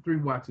on what the 3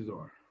 watches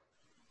are.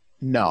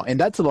 No, and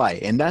that's a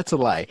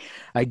lie.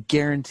 I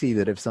guarantee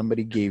that if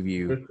somebody gave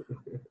you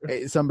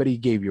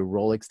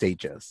Rolex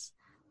Datejust,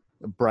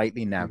 a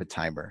Breitling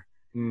Navitimer,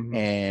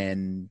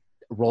 and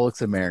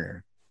Rolex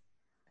Submariner,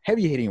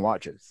 heavy hitting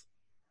watches,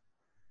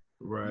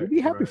 right? You'd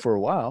be happy for a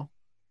while,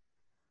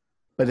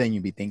 but then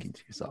you'd be thinking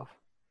to yourself,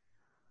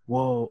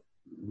 "Well,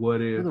 what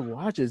if the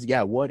watches?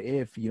 Yeah, what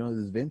if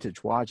this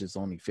vintage watch is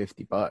only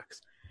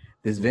 $50?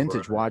 This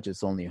vintage watch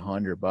is only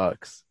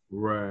 $100.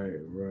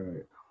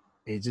 Right.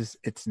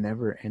 It's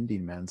never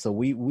ending, man. So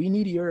we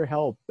need your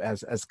help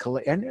as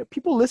and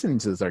people listening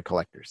to this are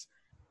collectors.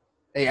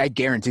 I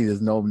guarantee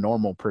there's no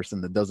normal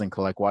person that doesn't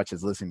collect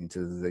watches listening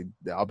to this.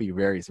 I'll be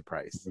very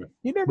surprised. Right.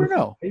 You never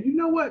know. And you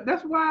know what?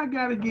 That's why I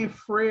gotta give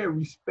Fred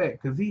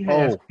respect, because he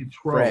has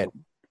control. Fred.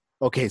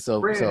 Okay,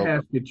 Fred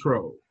has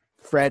control.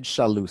 Fred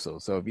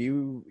Chaluso. So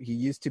he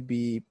used to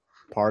be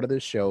part of the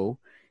show.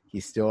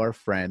 He's still our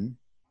friend.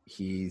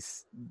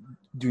 He's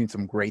doing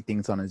some great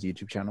things on his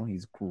YouTube channel.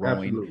 He's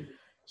growing. Absolutely.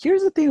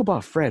 Here's the thing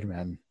about Fred,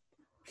 man.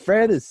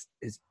 Fred is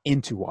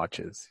into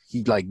watches.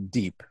 He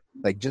deep,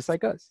 just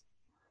like us.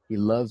 He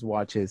loves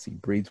watches. He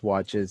breeds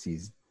watches.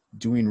 He's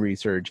doing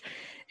research.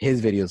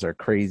 His videos are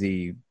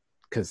crazy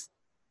because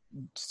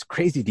it's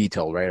crazy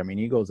detail, right? I mean,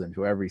 he goes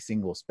into every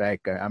single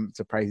spec. I'm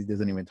surprised he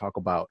doesn't even talk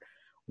about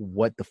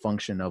what the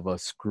function of a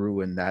screw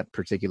in that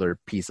particular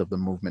piece of the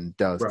movement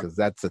does, because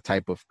that's the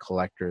type of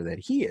collector that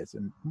he is.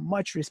 And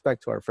much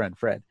respect to our friend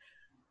Fred.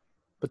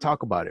 But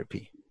talk about it,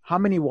 P. How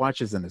many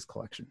watches in his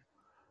collection?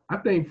 I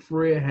think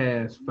Fred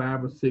has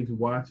 5 or 6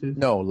 watches.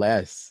 No,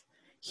 less.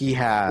 He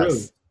has,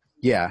 Really?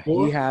 yeah,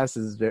 4? he has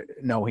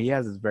he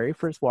has his very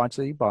first watch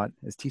that he bought,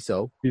 his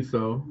Tissot.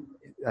 Tissot.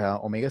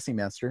 Omega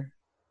Seamaster.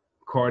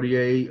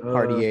 Cartier.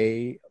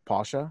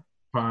 Pasha.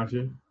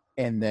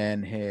 And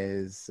then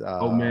his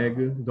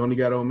Omega. Don't he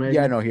got Omega?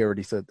 Yeah, no, he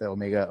already said the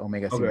Omega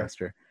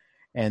Seamaster.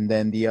 And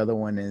then the other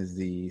one is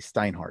the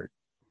Steinhardt.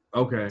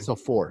 Okay. So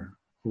four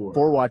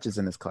watches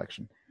in his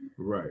collection.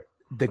 Right.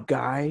 The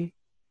guy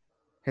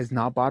has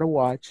not bought a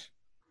watch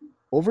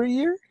over a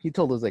year. He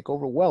told us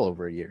well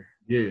over a year.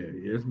 Yeah,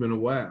 it's been a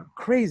while.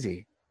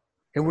 Crazy.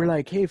 And we're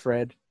like, hey,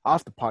 Fred,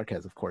 off the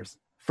podcast, of course.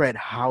 Fred,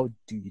 how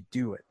do you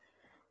do it?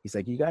 He's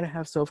like, you got to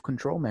have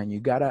self-control, man. You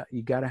gotta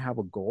have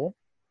a goal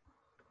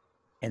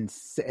and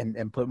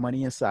put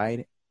money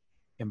aside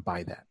and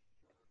buy that.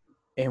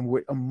 And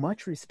with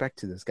much respect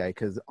to this guy,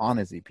 because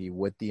honestly, P,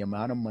 with the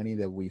amount of money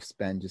that we've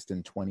spent just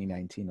in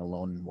 2019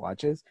 alone in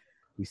watches,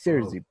 we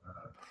seriously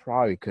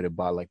probably could have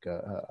bought like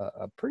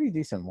a pretty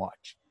decent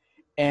watch.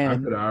 And I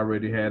could have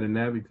already had a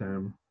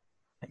Navitimer.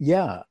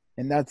 Yeah,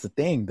 and that's the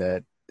thing,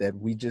 that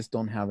we just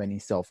don't have any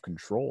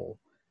self-control,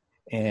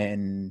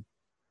 and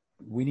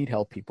we need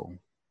help, people.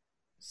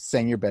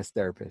 Send your best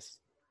therapist.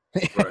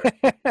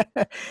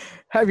 Right.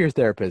 Have your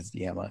therapist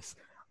DM us.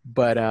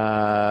 But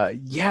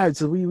yeah,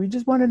 so we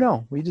just want to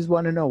know. We just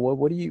want to know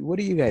what do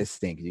you guys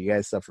think? Do you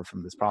guys suffer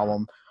from this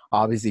problem?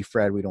 Obviously,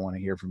 Fred, we don't want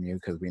to hear from you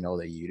because we know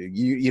that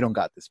you don't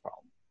got this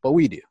problem, but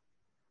we do.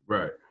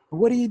 Right.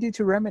 What do you do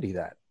to remedy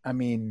that? I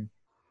mean,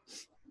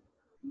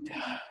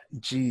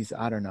 geez,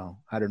 I don't know.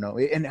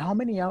 And how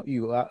many of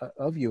you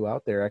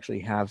out there actually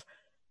have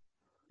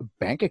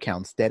bank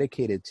accounts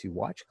dedicated to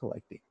watch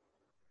collecting?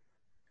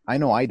 I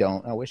know I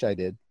don't. I wish I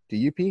did. Do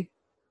you, P?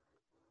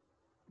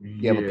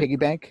 You have a piggy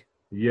bank?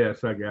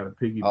 Yes, I got a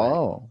piggy bank.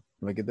 Oh,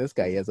 look at this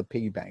guy. He has a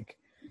piggy bank.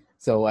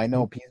 So I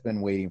know P's been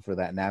waiting for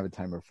that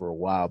Navitimer for a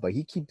while, but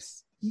he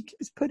keeps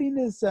putting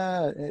his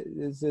hand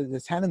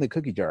in the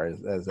cookie jar.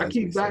 As I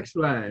keep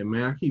backsliding,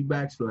 man. I keep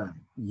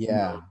backsliding.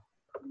 Yeah.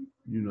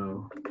 You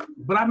know,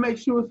 but I make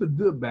sure it's a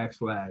good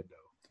backslide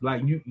though.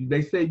 Like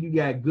they say you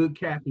got good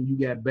cap and you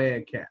got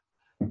bad cap.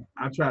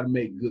 I try to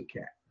make good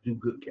cap, do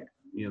good cap.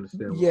 You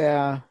understand?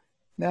 Yeah.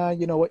 Now,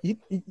 you know what?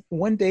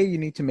 One day you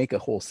need to make a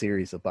whole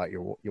series about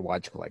your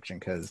watch collection,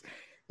 because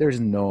there's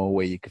no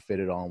way you could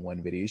fit it all in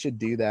one video. You should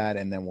do that,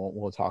 and then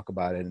we'll talk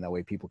about it, and that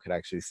way people could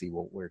actually see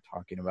what we're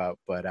talking about.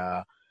 But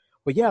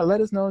yeah,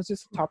 let us know. It's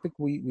just a topic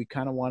we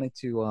kind of wanted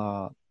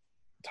to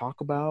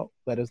talk about.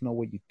 Let us know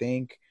what you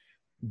think.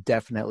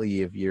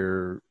 Definitely, if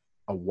you're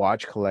a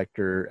watch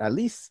collector, at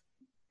least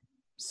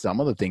some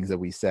of the things that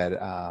we said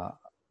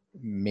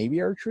maybe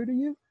are true to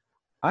you.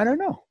 I don't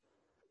know.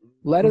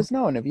 Let us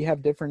know. And if you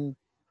have different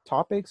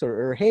topics,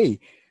 or hey,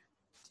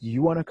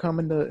 you want to come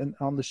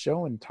on the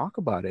show and talk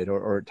about it,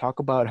 or talk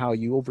about how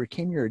you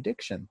overcame your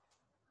addiction,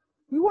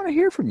 we want to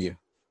hear from you.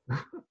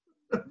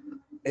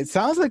 It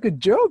sounds like a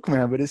joke,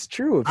 man, but it's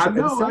true. I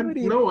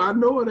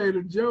know it ain't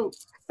a joke.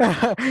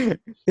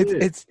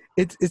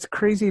 It's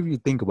crazy if you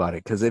think about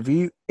it, because if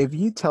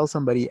you tell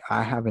somebody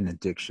I have an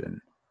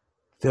addiction,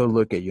 they'll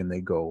look at you and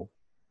they go,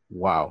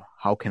 wow,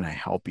 how can I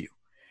help you?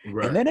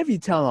 Right. And then if you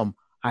tell them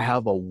I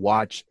have a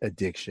watch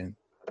addiction,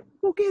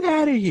 well, get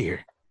out of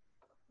here.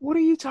 What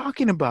are you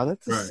talking about?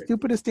 That's the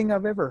stupidest thing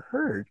I've ever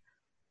heard.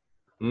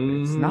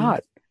 Mm-hmm.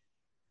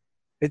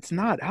 It's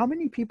not. How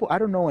many people? I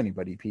don't know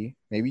anybody, P.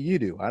 Maybe you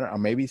do. I don't know.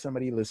 Maybe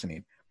somebody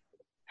listening.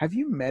 Have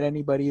you met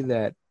anybody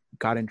that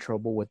got in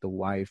trouble with the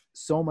wife,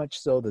 so much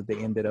so that they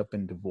ended up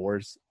in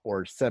divorce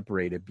or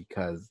separated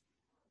because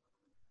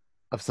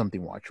of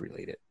something watch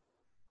related?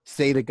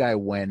 Say the guy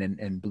went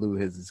and blew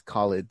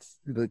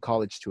the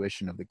college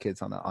tuition of the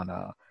kids on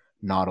a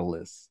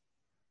Nautilus.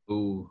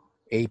 Ooh.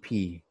 AP.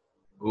 Ooh.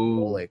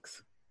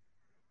 Rolex.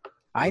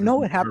 I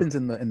know it happens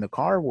in the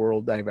car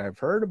world. I've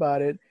heard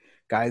about it.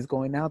 Guys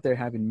going out there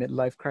having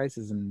midlife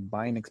crisis and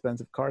buying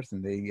expensive cars,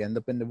 and they end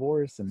up in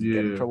divorce and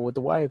get in trouble with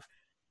the wife.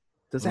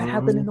 Does that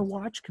happen in the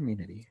watch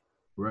community?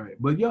 Right.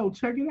 But yo,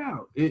 check it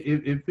out.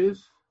 If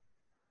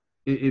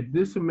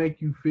this will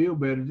make you feel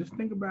better, just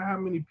think about how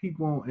many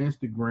people on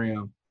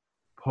Instagram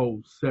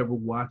post several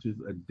watches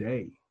a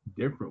day,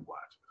 different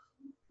watches.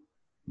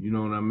 You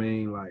know what I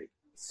mean? Like,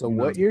 so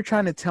what you're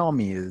trying to tell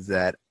me is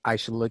that I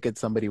should look at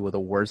somebody with a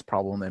worse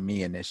problem than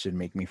me, and it should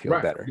make me feel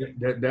better.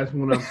 That's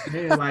what I'm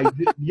saying. Like,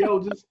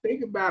 just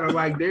think about it.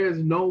 Like, there's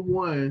no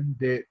one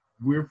that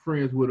we're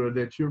friends with or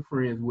that you're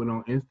friends with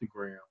on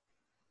Instagram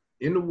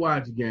in the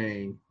watch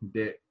game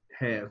that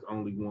has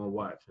only one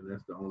watch, and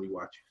that's the only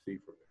watch you see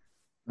from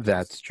it.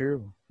 That's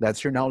true.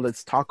 Now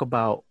let's talk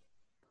about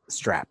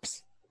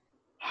straps.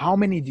 How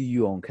many do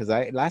you own? Because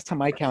last time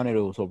I counted,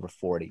 it was over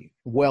 40,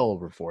 well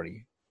over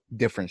 40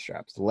 different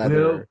straps,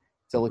 leather,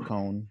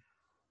 silicone.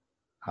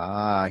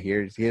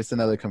 Here's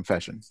another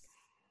confession.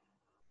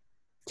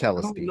 Tell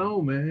us, Pete.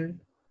 No, man.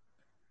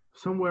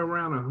 somewhere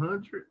around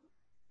 100.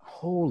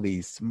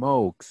 Holy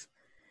smokes.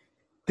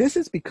 This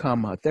has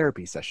become a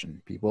therapy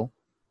session, people.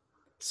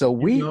 So You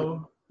we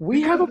know,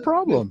 have because a the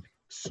problem.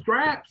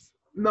 straps.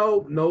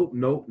 No, no,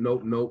 no, no,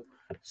 no.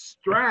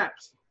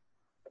 Straps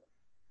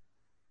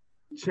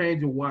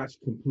change a watch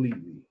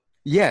completely.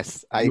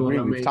 Yes, I You know what agree.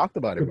 I We've mean? talked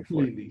about it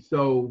before. Completely.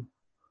 So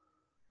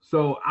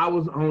I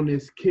was on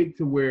this kick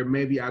to where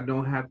maybe I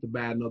don't have to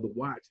buy another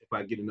watch if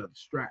I get another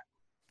strap.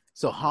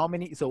 So how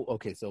many? So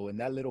okay. So in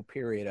that little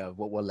period of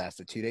what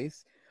lasted 2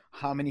 days,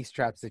 how many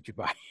straps did you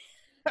buy?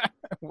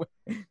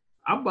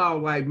 I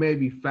bought like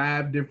maybe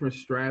 5 different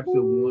straps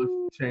at once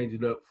to change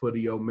it up for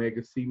the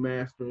Omega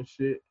Seamaster and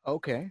shit.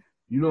 Okay.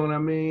 You know what I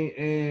mean?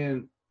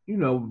 And you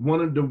know,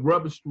 one of the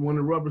rubber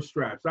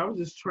straps. I was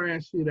just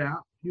trying shit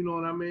out. You know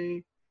what I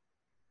mean?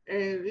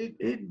 And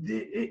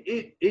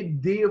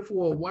it did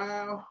for a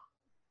while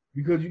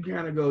because you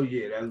kind of go,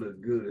 yeah, that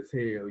look good as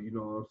hell. You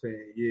know what I'm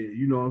saying? Yeah,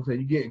 you know what I'm saying?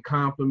 You getting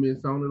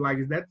compliments on it. Like,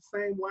 is that the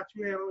same watch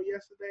you had on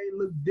yesterday? It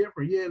looked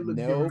different. Yeah, it looked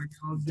Nope.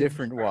 different.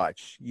 Different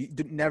watch. You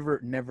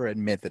never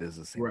admit that it's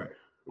the same. Right.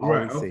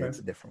 Right. Always say Okay. it's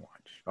a different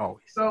watch.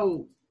 Always.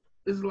 So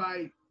it's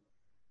like,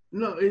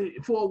 no,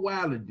 for a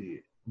while it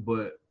did,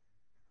 but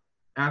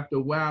after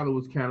a while it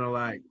was kind of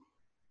like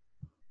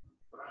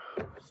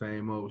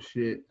same old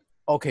shit.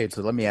 Okay,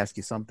 so let me ask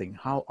you something.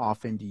 How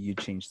often do you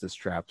change the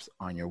straps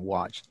on your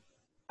watch?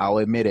 I'll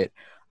admit it.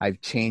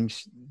 I've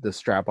changed the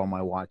strap on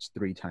my watch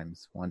 3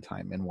 times, one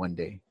time in one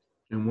day.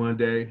 In one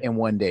day? In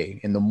one day.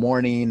 In the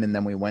morning, and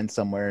then we went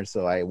somewhere,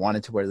 so I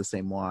wanted to wear the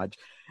same watch.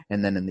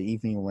 And then in the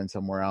evening, we went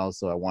somewhere else,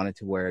 so I wanted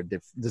to wear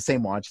the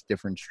same watch,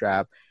 different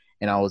strap.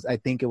 And I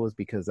think it was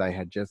because I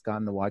had just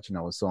gotten the watch and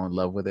I was so in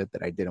love with it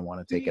that I didn't want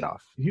to take it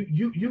off.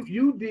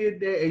 You did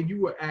that and you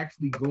were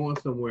actually going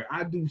somewhere.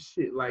 I do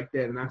shit like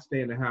that and I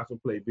stay in the house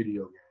and play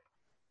video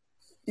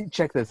games.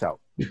 Check this out.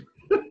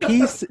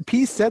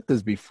 P said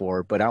this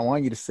before, but I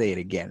want you to say it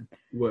again.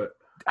 What?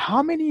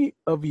 How many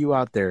of you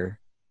out there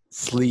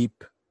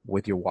sleep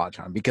with your watch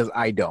on? Because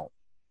I don't.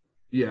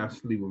 Yeah, I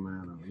sleep with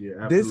mine on. Yeah,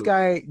 absolutely. This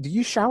guy, do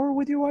you shower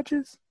with your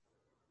watches?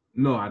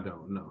 No, I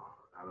don't. No,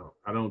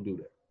 I don't do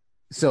that.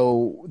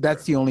 So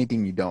that's the only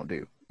thing you don't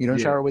do. You don't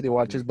shower with your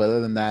watches, but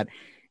other than that,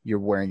 you're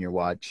wearing your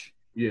watch.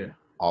 Yeah.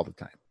 All the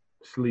time.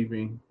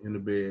 Sleeping in the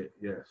bed,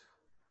 yes.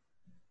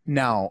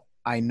 Now,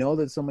 I know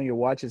that some of your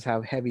watches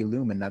have heavy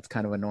lumen. That's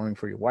kind of annoying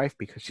for your wife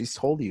because she's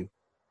told you,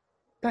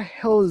 the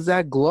hell is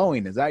that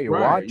glowing? Is that your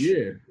watch?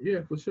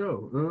 Yeah, for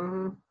sure.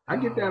 Uh-huh. I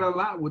get that a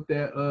lot with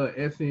that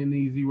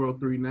SNE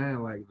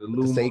 039, like the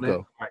lumen.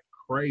 Seiko. Like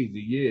crazy.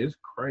 Yeah, it's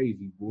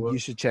crazy, boy. You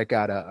should check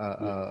out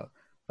a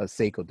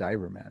Seiko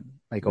diver, man.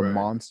 Like a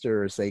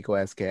Monster or Seiko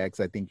SKX.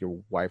 I think your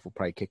wife will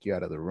probably kick you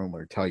out of the room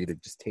or tell you to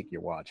just take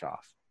your watch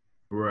off.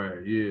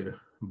 Right, yeah.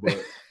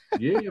 But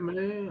yeah,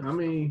 man. I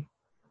mean,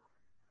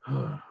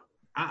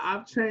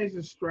 I've changed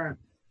the strap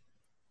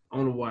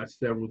on the watch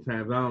several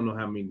times. I don't know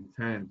how many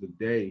times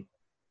a day,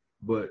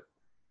 but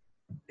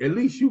at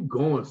least you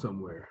going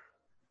somewhere.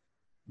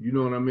 You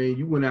know what I mean?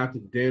 You went out to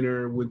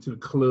dinner, went to the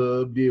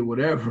club, did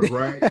whatever,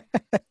 right?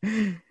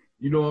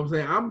 You know what I'm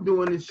saying? I'm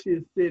doing this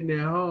shit sitting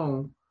at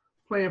home,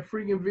 playing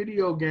freaking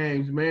video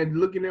games, man,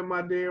 looking at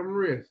my damn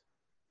wrist.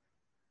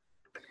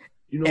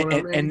 You know what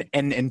I mean?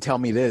 And tell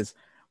me this.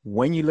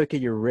 When you look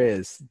at your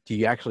wrist, do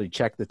you actually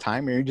check the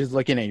time, or you're just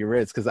looking at your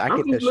wrist? Because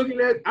I'm just looking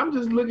at.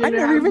 I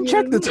never even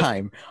check the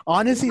time.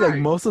 Honestly, like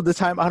most of the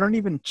time, I don't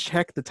even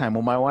check the time.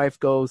 When my wife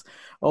goes,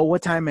 "Oh,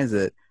 what time is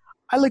it?"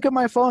 I look at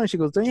my phone and she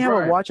goes, "Don't you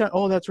have a watch on?"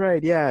 Oh, that's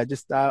right. Yeah.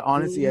 Just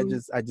honestly, I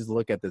just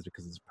look at this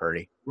because it's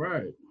pretty.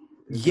 Right.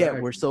 Exactly. Yeah,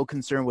 we're so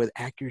concerned with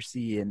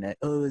accuracy and that.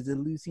 Oh, is it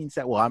losing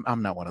set? Well,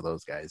 I'm not one of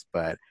those guys,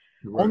 but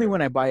only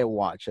when I buy a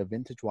watch, a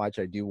vintage watch,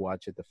 I do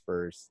watch it the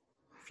first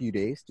few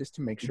days just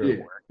to make sure it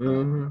works.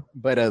 Mm-hmm.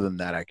 But other than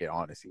that, I can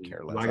honestly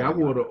care less. Like I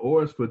wore the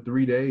Oris for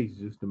 3 days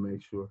just to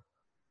make sure.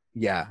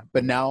 Yeah,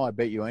 but now I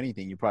bet you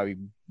anything, you probably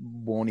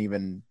won't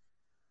even.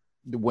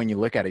 When you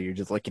look at it, you're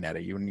just looking at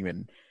it. You wouldn't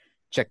even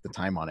check the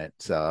time on it.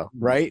 So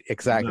right,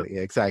 exactly.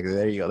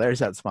 There you go. There's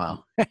that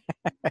smile.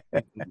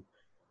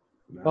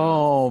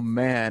 Oh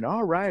man!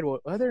 All right. Well,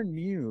 other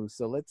news.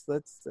 So let's.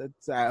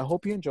 I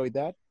hope you enjoyed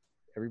that.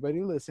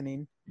 Everybody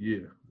listening.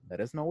 Yeah. Let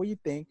us know what you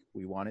think.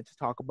 We wanted to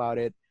talk about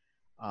it.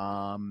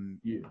 Yeah.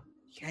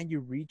 Can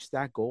you reach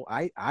that goal?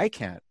 I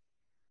can't.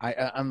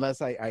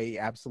 Unless I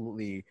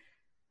absolutely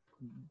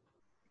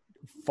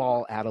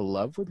fall out of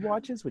love with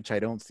watches, which I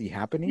don't see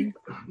happening.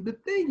 The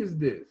thing is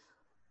this: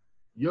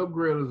 your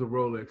grill is a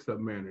Rolex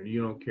Submariner.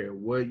 You don't care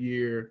what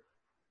year.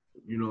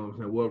 You know what I'm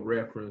saying? What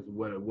reference,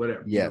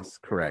 whatever. Yes,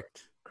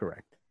 correct.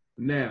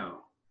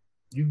 Now,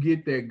 you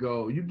get that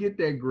goal, you get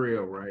that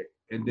grill, right?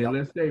 And then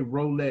let's say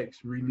Rolex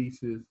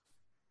releases,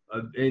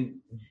 and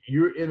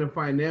you're in a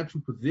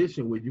financial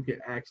position where you can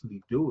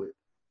actually do it.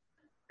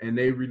 And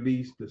they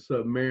release the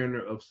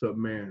Submariner of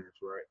Submariners,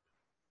 right?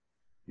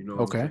 You know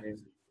what I'm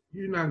saying?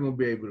 You're not going to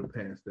be able to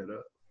pass that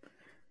up.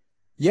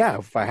 Yeah,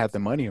 if I had the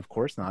money, of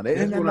course not.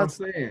 That's what I'm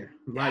saying.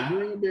 Like, you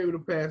ain't going to be able to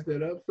pass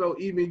that up. So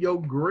even your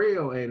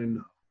grill ain't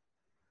enough.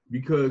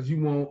 Because you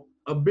want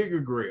a bigger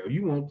grill.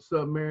 You want the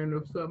Submariner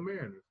of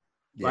Submariners.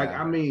 Like,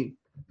 Yeah. I mean,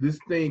 this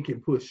thing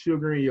can put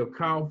sugar in your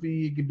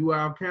coffee. It can do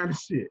all kind of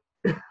shit.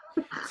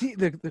 See,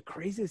 the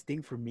craziest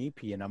thing for me,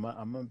 P, and I'm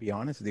gonna be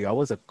honest with you, I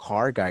was a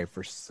car guy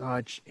for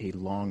such a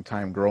long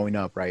time growing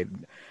up, right?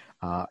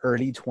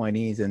 Early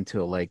 20s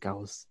until like I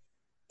was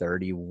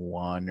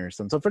 31 or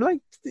something. So for like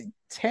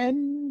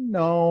 10,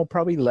 no,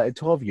 probably like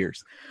 12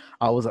 years,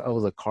 I was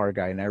a car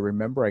guy, and I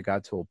remember I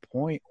got to a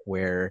point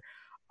where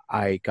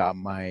I got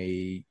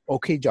my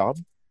okay job,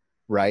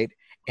 right?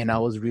 And I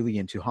was really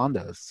into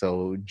Honda.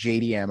 So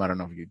JDM, I don't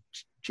know if you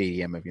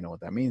JDM, if you know what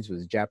that means,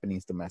 was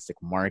Japanese domestic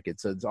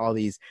market. So it's all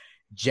these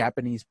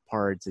Japanese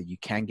parts that you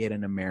can't get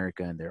in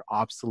America, and they're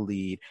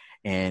obsolete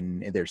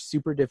and they're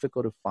super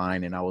difficult to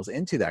find. And I was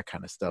into that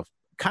kind of stuff,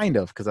 kind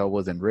of, because I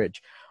wasn't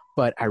rich.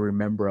 But I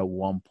remember at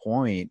one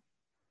point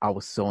I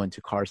was so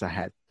into cars. I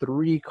had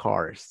three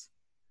cars,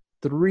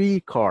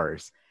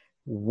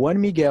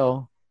 one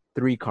Miguel,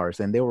 three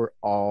cars, and they were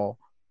all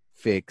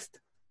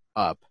fixed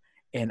up.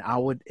 And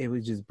it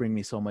would just bring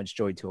me so much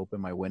joy to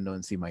open my window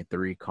and see my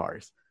three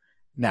cars.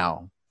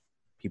 Now,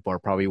 people are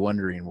probably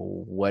wondering,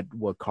 well,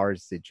 what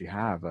cars did you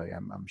have?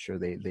 I'm sure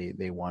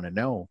they want to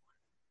know.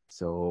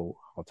 So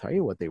I'll tell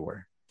you what they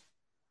were.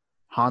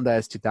 Honda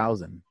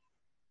S2000,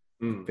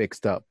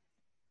 fixed up.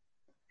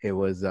 It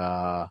was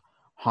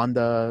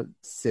Honda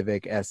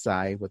Civic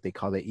Si, what they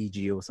call the EG.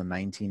 It was a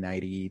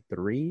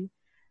 1993.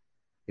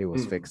 It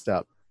was fixed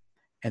up.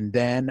 And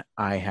then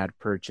I had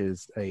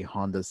purchased a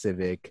Honda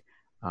Civic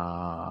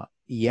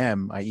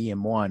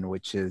EM1,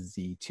 which is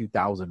the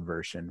 2000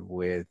 version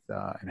with,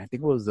 and I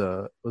think was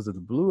it the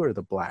blue or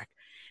the black?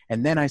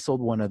 And then I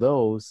sold one of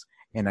those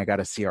and I got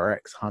a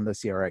CRX, Honda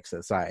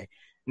CRX Si.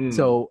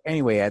 So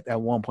anyway,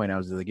 at one point I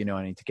was like,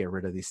 I need to get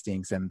rid of these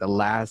things. And the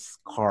last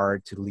car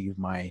to leave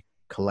my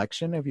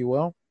collection, if you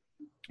will,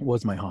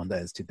 was my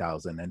Honda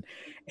S2000.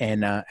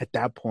 And at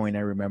that point, I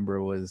remember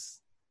it was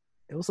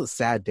a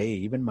sad day.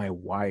 Even my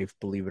wife,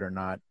 believe it or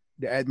not,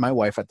 my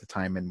wife at the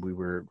time, and we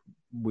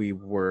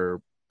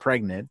were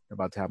pregnant,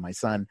 about to have my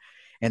son,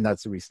 and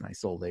that's the reason I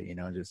sold it.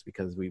 Just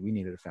because we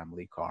needed a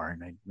family car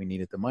and we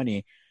needed the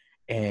money.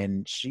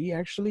 And she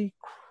actually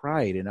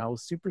cried, and I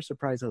was super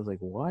surprised. I was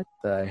like, "What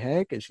the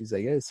heck?" And she's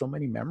like, "Yeah, so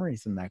many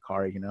memories in that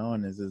car,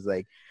 And this is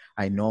like,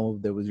 I know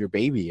that was your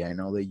baby. I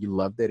know that you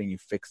loved it and you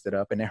fixed it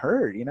up, and it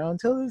hurt,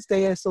 Until this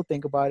day, I still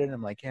think about it. And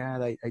I'm like, yeah,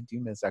 I do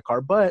miss that car.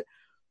 But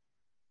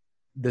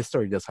this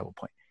story does have a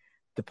point.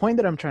 The point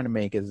that I'm trying to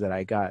make is that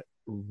I got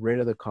rid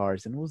of the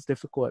cars, and it was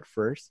difficult at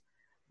first,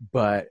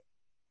 but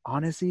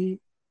honestly,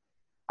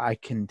 I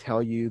can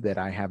tell you that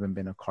I haven't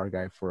been a car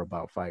guy for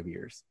about 5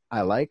 years.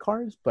 I like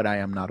cars, but I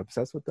am not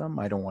obsessed with them.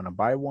 I don't want to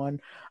buy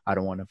one. I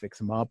don't want to fix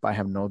them up. I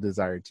have no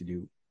desire to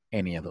do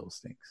any of those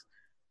things.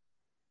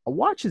 A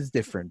watch is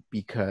different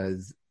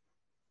because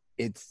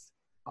it's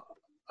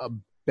a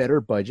better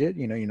budget.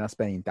 You're not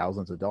spending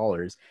thousands of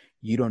dollars.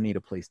 You don't need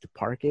a place to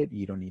park it.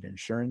 You don't need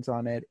insurance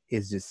on it.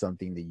 It's just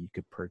something that you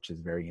could purchase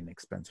very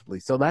inexpensively.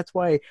 So that's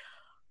why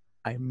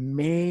I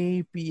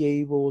may be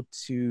able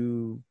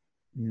to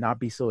not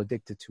be so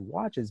addicted to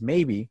watches,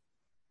 maybe,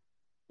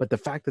 but the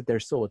fact that they're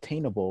so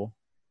attainable,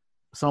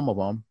 some of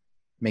them,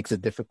 makes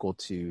it difficult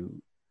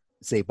to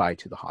say bye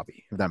to the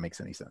hobby, if that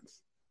makes any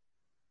sense.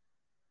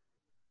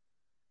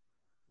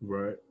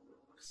 Right.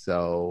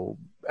 So,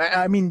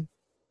 I mean,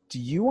 do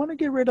you want to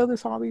get rid of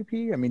this hobby,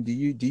 P? I mean, do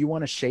you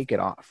want to shake it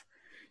off?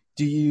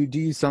 Do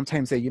you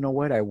sometimes say,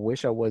 what? I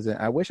wish I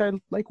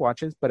like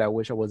watches, but I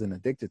wish I wasn't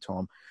addicted to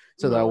them.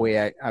 So that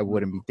way I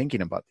wouldn't be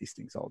thinking about these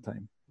things all the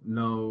time.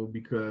 No,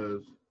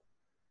 because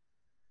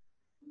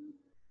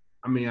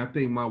I mean, I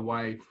think my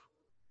wife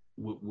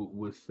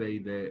would say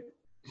that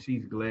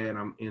she's glad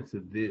I'm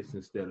into this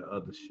instead of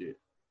other shit.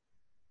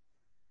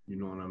 You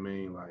know what I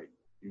mean? Like,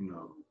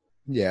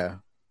 Yeah.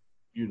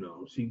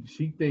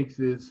 She thinks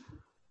it's.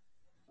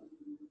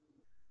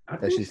 I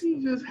think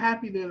she's just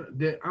happy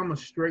that I'm a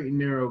straight and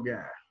narrow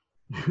guy.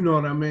 You know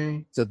what I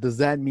mean? So does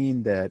that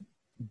mean that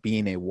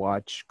being a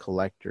watch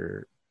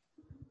collector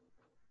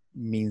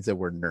means that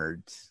we're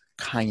nerds,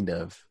 kind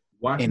of,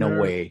 watch in nerd,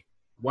 a way?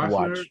 Watch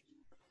nerd?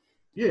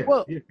 Yeah,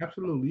 well, yeah,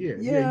 absolutely,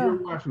 yeah. You're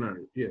a watch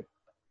nerd, yeah.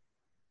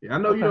 I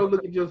know you don't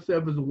look at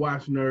yourself as a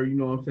watch nerd. You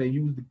know what I'm saying?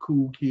 You was the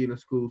cool kid in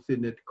school,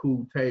 sitting at the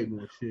cool table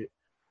and shit.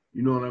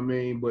 You know what I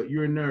mean? But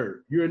you're a nerd.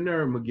 You're a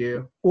nerd,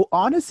 Miguel. Well,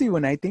 honestly,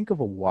 when I think of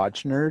a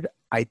watch nerd,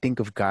 I think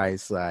of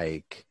guys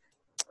like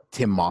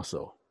Tim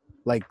Mosso,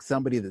 like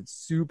somebody that's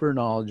super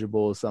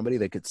knowledgeable, somebody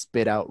that could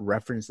spit out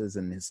references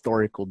and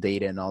historical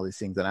data and all these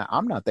things. And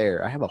I'm not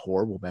there. I have a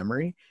horrible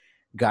memory,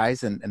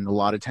 guys. And a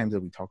lot of times that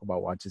we talk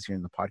about watches here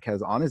in the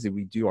podcast, honestly,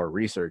 we do our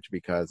research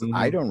because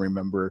I don't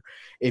remember.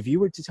 If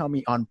you were to tell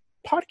me on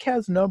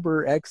podcast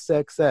number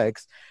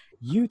XXX,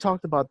 you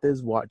talked about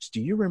this watch,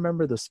 do you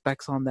remember the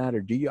specs on that?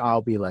 Or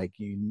I'll be like,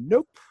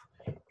 nope.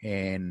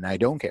 And I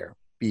don't care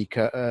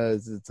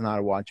because it's not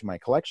a watch in my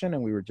collection.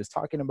 And we were just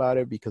talking about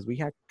it because we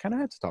kind of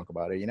had to talk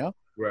about it,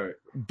 Right.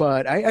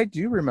 But I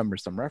do remember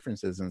some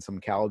references and some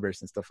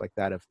calibers and stuff like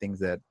that of things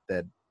that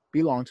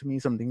belong to me.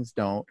 Some things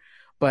don't.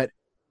 But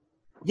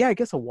yeah, I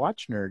guess a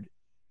watch nerd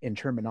in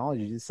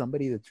terminology is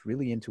somebody that's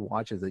really into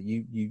watches. That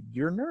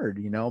you're a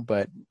nerd, you know.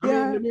 But I mean,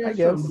 yeah, let me I ask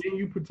you something. guess. Didn't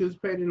you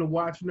participate in the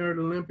Watch Nerd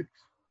Olympics?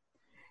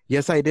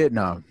 Yes, I did.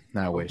 No,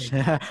 I wish.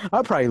 Okay.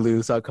 I'll probably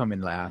lose. I'll come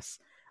in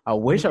last. I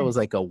wish I Okay. was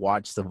like a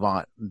watch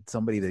savant,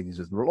 somebody that is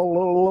just.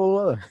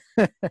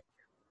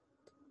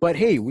 But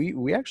hey,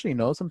 we actually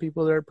know some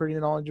people that are pretty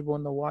knowledgeable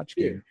in the watch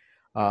Yeah. game,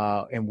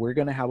 and we're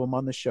gonna have them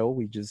on the show.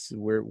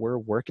 We're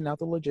working out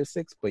the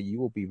logistics, but you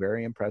will be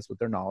very impressed with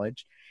their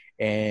knowledge,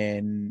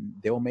 and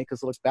they will make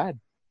us look bad.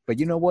 But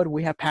you know what?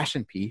 We have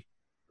passion, P.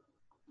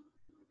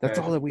 That's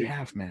all Passion that we P.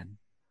 have, man.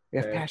 We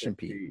have Passion passion,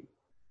 P. P.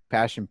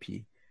 Passion,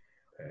 P.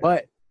 Passion.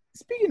 But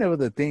speaking of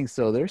other things,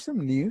 so there's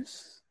some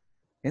news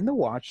in the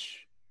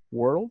watch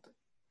world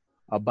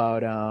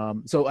about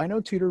so I know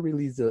Tudor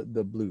released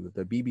the blue,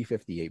 the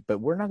BB58, but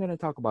we're not going to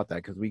talk about that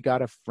because we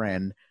got a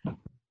friend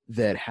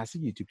that has a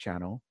YouTube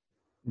channel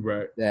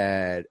Right.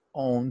 that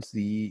owns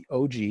the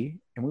OG,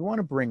 and we want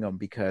to bring him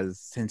because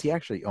since he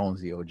actually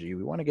owns the OG,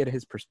 we want to get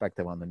his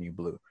perspective on the new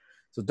blue.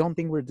 So don't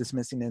think we're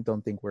dismissing it.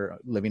 Don't think we're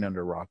living under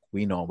a rock.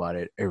 We know about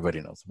it.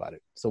 Everybody knows about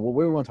it. So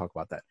we won't talk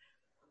about that.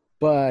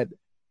 But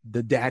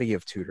the daddy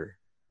of Tudor,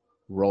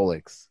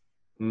 Rolex.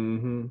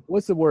 Mm-hmm.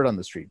 What's the word on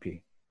the street,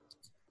 P?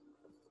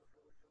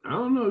 I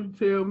don't know. You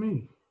tell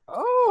me.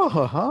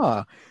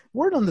 Oh,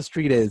 word on the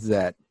street is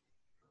that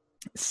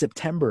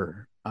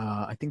September,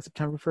 I think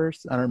September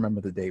 1st, I don't remember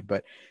the date,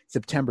 but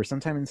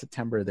sometime in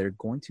September, they're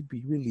going to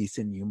be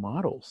releasing new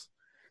models.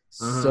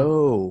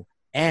 So,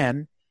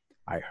 and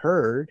I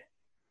heard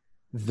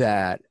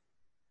that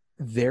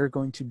they're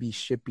going to be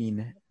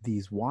shipping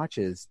these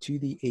watches to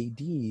the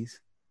ADs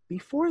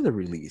before the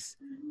release.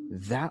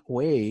 That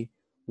way,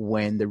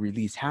 when the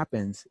release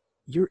happens,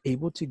 you're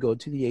able to go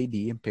to the AD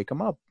and pick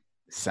them up.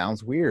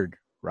 Sounds weird,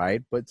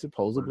 right? But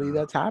supposedly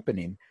that's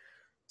happening.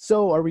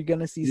 So are we going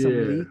to see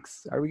some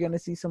leaks? Are we going to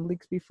see some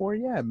leaks before?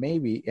 Yeah,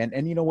 maybe.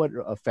 And you know what?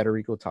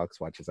 Federico Talks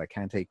watches. I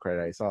can't take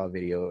credit. I saw a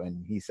video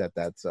and he said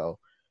that. So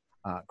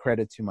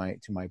credit to my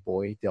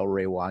boy Del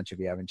Rey Watch. If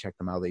you haven't checked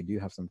them out, they do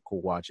have some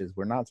cool watches.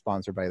 We're not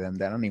sponsored by them.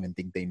 I don't even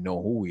think they know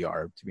who we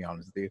are, to be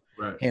honest with you.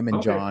 Right. Him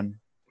and John.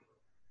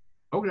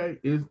 Okay,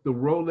 it's the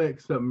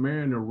Rolex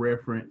Submariner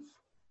reference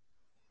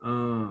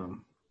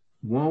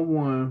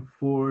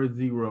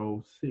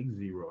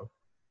 114060.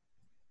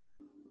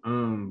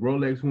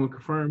 Rolex won't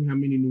confirm how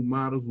many new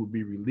models will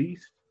be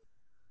released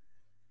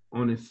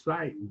on its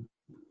site,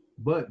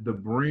 but the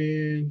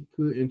brand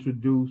could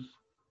introduce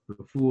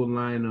the full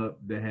lineup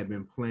that had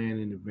been planned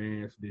in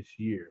advance this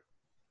year.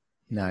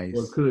 Nice.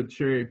 Or could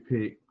cherry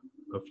pick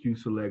a few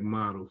select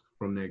models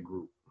from that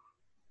group.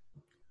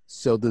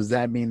 So does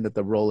that mean that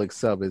the Rolex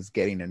sub is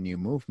getting a new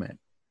movement?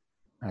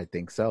 I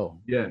think so.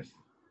 Yes.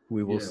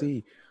 We will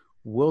see.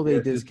 Will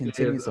they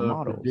discontinue some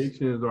models?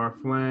 Predictions are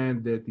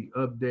flying that the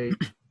update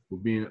will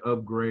be an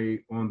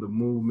upgrade on the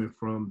movement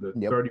from the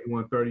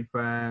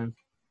 3135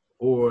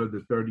 or the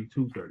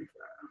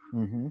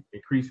 3235,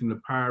 increasing the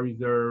power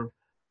reserve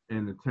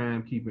and the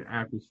timekeeping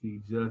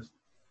accuracy just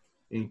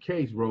in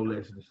case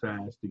Rolex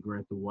decides to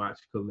grant the watch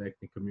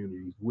collecting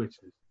community's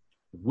wishes,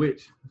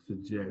 which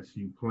suggests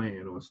you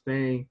plan on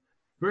staying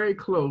very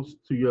close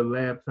to your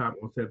laptop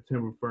on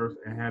September 1st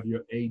and have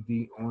your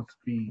AD on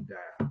speed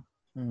dial.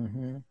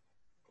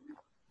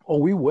 Oh,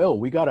 we will.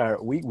 We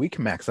got we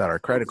can max out our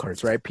credit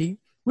cards, right, Pete?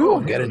 We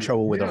won't get in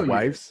trouble with our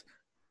wives.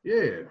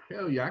 Yeah,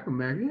 hell yeah, I can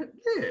max it.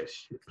 Yeah,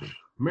 shit.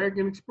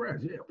 American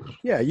Express, yeah.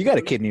 Yeah, you got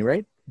a kidney,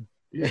 right?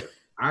 Yeah,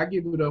 I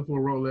give it up for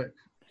Rolex.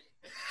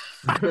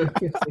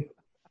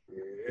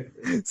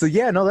 So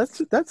yeah, no,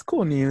 that's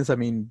cool news. I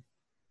mean,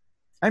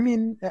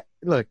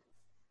 look,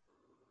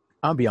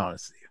 I'll be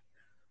honest with you.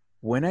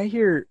 When I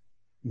hear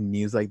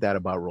news like that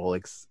about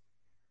Rolex,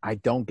 I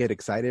don't get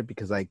excited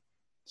because I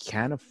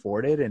can't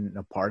afford it, and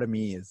a part of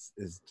me is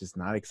just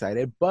not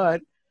excited.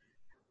 But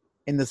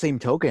in the same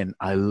token,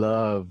 I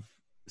love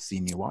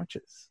seeing new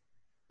watches.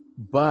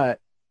 But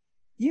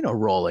you know,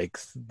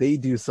 Rolex, they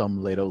do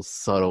some little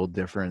subtle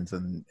difference,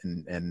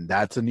 and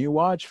that's a new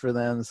watch for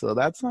them, so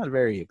that's not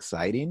very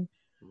exciting.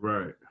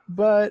 Right.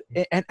 But,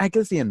 and I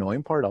guess the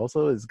annoying part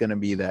also is going to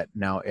be that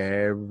now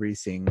every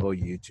single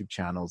YouTube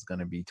channel is going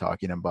to be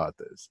talking about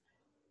this.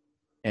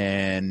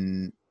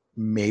 And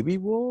maybe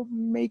we'll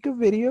make a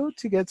video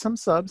to get some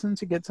subs and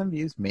to get some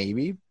views,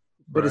 maybe.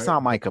 But it's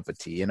not my cup of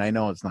tea, and I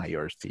know it's not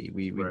yours, P.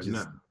 We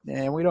just,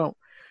 and we're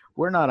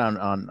not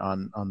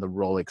on the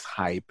Rolex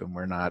hype, and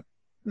we're not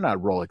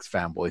Rolex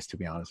fanboys, to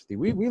be honest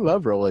with you. We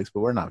love Rolex, but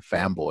we're not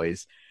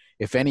fanboys.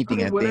 If anything,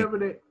 I think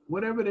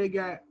whatever they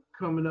got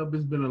coming up,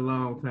 it's been a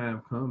long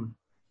time coming.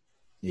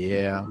 Yeah.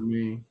 You know I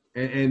mean,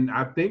 and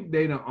I think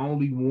they the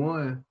only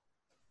one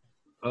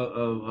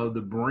of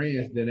the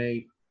brands that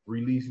ain't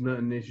released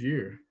nothing this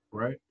year,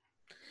 right?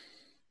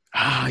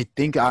 I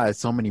think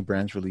so many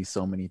brands release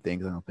so many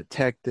things.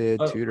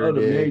 Protected, Tudor all the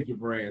did. major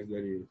brands,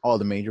 that is. All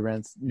the major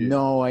brands? Yeah.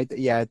 No, I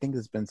think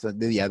there's been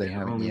some. Yeah, they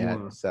haven't yet.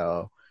 One.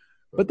 So,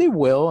 but they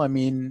will. I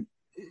mean,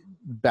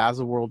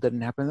 Baselworld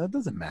didn't happen. That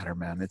doesn't matter,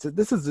 man.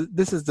 This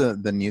is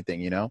the new thing,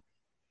 you know.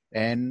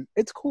 And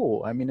it's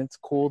cool. I mean, it's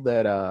cool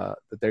that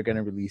that they're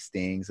gonna release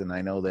things, and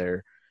I know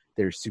they're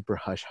super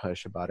hush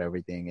hush about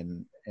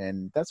everything,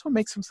 and that's what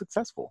makes them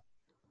successful.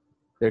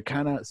 They're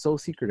kind of so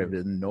secretive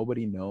that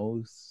nobody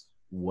knows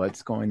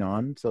what's going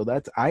on. So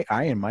that's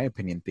I in my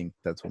opinion think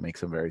that's what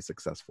makes them very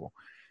successful.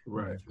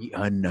 Right. The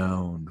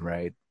unknown,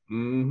 right?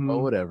 Oh,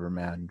 whatever,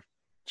 man.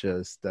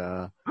 Just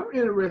I'm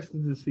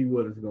interested to see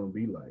what it's gonna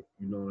be like.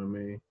 You know what I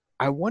mean?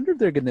 I wonder if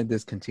they're gonna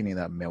discontinue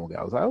that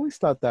Milgauss. I always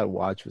thought that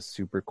watch was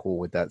super cool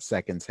with that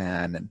seconds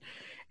hand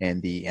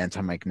and the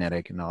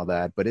anti-magnetic and all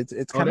that. But it's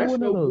kind of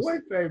one of those. Boy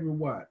favorite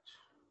watch.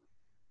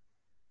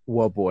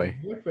 What boy?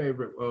 Your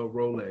favorite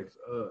Rolex?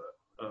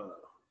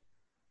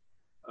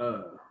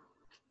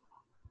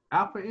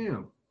 Alpha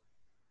M.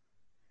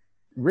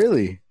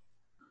 Really?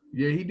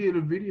 Yeah, he did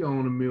a video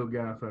on the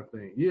Milgauss, I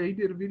think. Yeah, he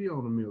did a video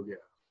on the Milgauss.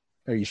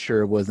 Are you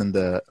sure it wasn't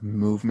the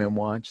movement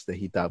watch that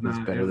he thought was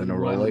better than a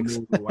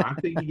Rolex? I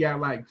think he got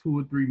like 2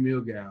 or 3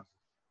 Milgauss.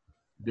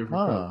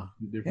 Different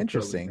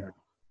interesting. colors.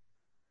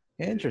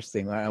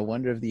 Interesting. I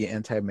wonder if the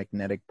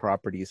anti-magnetic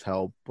properties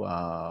help,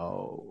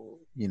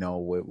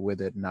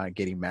 with it not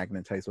getting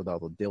magnetized with all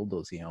the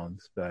dildos he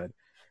owns, but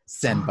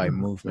sent by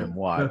movement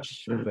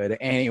watch. But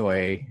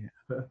anyway,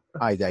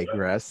 I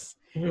digress.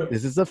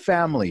 This is a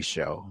family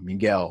show.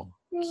 Miguel,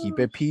 keep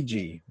it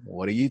PG.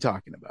 What are you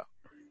talking about?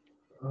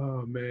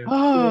 Oh, man.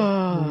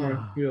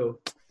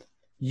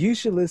 You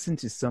should listen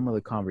to some of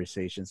the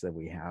conversations that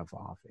we have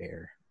off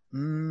air.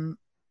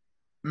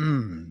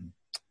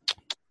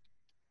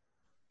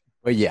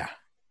 But yeah,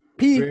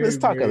 P, let's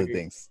talk other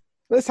things.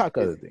 What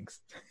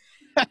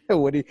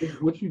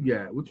you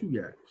got?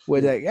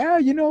 What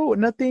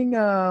nothing. Did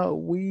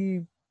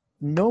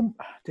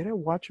I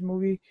watch a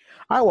movie?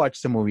 I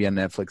watched a movie on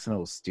Netflix and it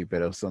was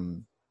stupid. It was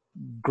some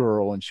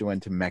girl and she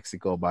went to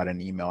Mexico about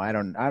an email. I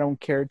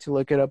don't care to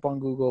look it up on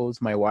Google. It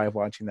was my wife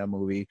watching that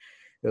movie.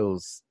 It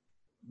was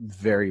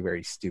very,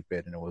 very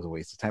stupid and it was a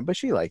waste of time, but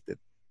she liked it.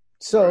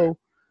 So right.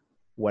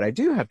 What I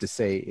do have to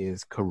say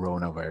is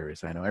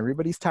coronavirus. I know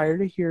everybody's tired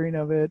of hearing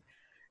of it,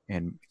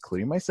 and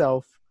including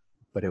myself,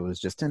 but we were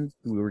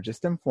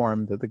just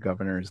informed that the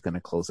governor is going to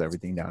close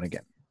everything down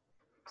again.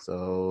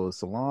 So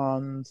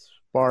salons,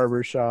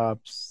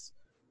 barbershops,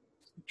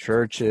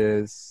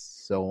 churches,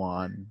 so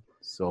on,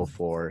 so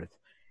forth.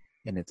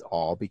 And it's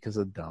all because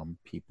of dumb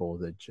people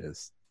that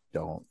just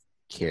don't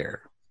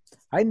care.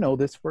 I know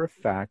this for a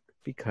fact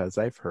because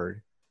I've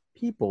heard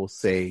people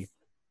say,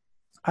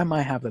 I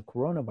might have the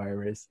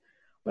coronavirus,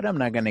 but I'm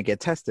not going to get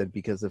tested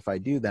because if I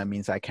do, that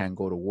means I can't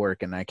go to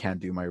work and I can't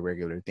do my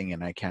regular thing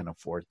and I can't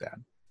afford that.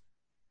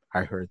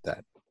 I heard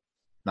that.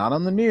 Not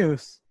on the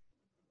news,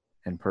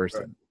 in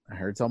person. Right. I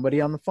heard somebody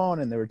on the phone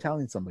and they were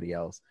telling somebody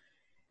else.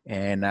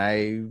 And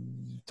I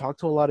talked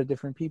to a lot of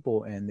different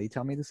people and they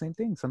tell me the same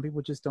thing. Some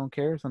people just don't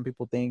care. Some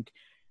people they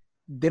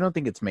don't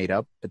think it's made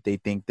up, but they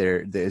think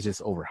it's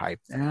just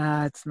overhyped.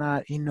 It's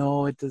not,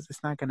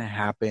 it's not going to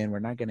happen. We're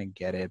not going to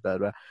get it.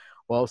 But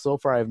well, so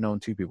far I've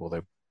known 2 people that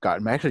have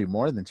gotten, actually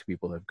more than 2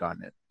 people that have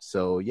gotten it.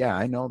 So yeah,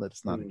 I know that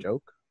it's not a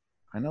joke.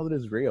 I know that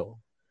it's real.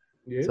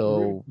 Yeah,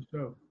 so it's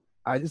real.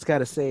 I just got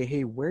to say,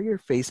 hey, wear your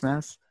face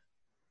mask.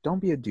 Don't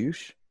be a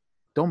douche.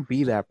 Don't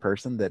be that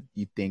person that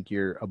you think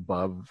you're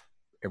above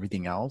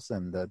everything else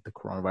and that the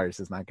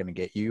coronavirus is not going to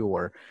get you,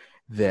 or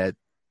that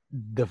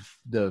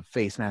the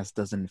face mask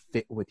doesn't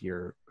fit with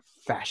your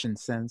fashion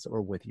sense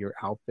or with your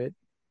outfit.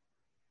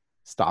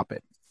 Stop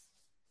it.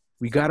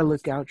 We got to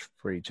look out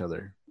for each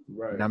other.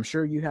 Right. And I'm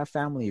sure you have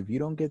family. If you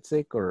don't get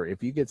sick, or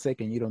if you get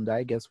sick and you don't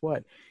die, guess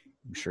what?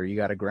 I'm sure you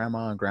got a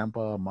grandma and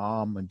grandpa, a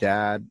mom, a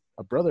dad,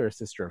 a brother, a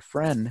sister, a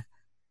friend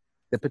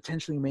that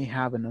potentially may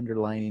have an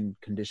underlying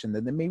condition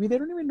that maybe they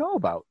don't even know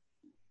about.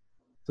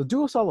 So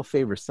do us all a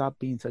favor. Stop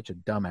being such a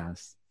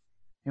dumbass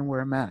and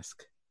wear a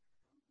mask.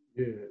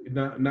 Yeah.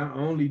 Not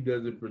only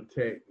does it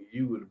protect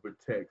you, it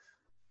protects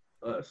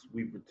us.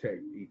 We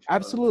protect each other.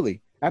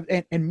 Absolutely.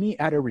 And me,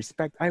 out of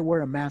respect, I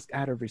wear a mask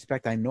out of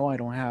respect. I know I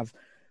don't have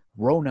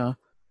Rona,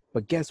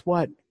 but guess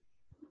what?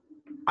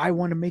 I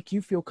want to make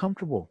you feel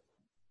comfortable.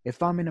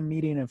 If I'm in a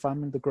meeting, if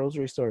I'm in the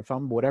grocery store, if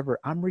I'm whatever,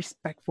 I'm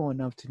respectful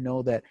enough to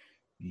know that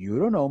you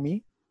don't know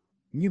me.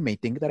 You may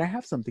think that I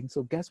have something.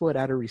 So guess what?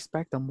 Out of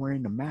respect, I'm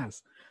wearing a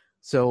mask.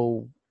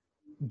 So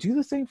do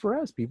the same for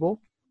us,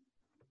 people.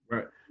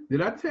 Right.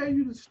 Did I tell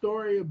you the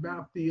story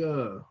about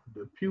the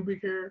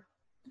pubic hair?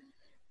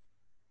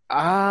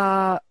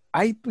 Yeah,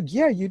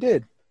 you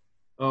did.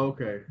 Oh,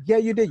 okay. Yeah,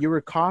 you did. You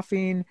were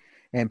coughing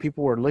and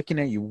people were looking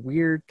at you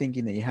weird,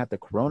 thinking that you had the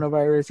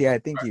coronavirus. Yeah, I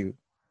think you.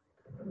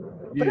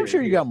 But I'm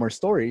sure you got more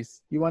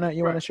stories. You wanna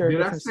share?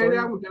 Did I say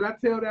that one? Did I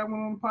tell that one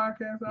on the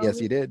podcast? Yes,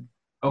 you did.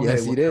 Okay,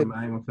 yes, you did.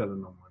 I ain't gonna tell it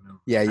no more. No.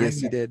 Yeah,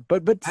 yes, you did.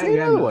 But say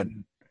another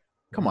one.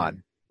 Come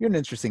on, you're an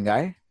interesting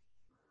guy.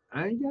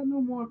 I ain't got no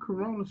more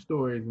corona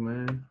stories,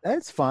 man.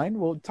 That's fine.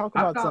 We'll talk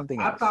about something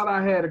else. I thought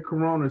I had a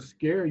corona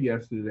scare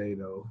yesterday,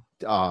 though.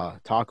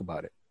 Talk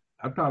about it.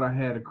 I thought I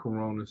had a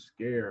corona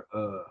scare.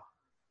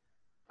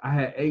 I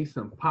had ate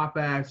some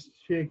Popeye's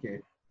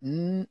chicken.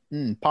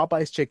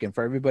 Popeye's chicken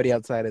for everybody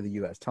outside of the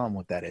U.S. Tell them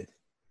what that is.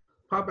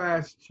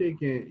 Popeye's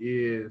chicken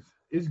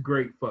it's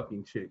great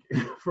fucking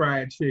chicken,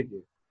 fried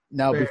chicken.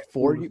 Now, Fast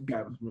before food you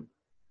establishment.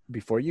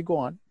 before you go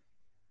on,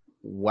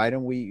 why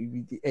don't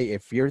we? Hey,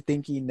 if you're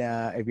thinking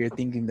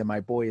that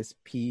my boy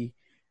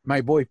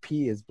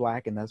P is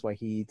black and that's why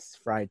he eats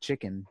fried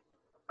chicken,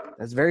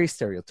 that's very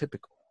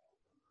stereotypical.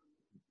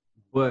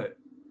 But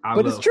I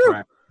But it's love true.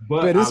 fried.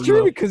 But But it's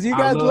true because you I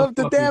guys love love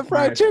the fucking damn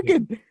fried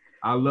chicken.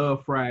 I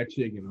love fried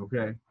chicken.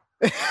 Okay.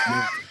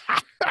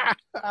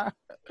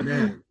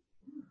 Now,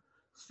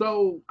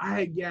 so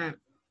I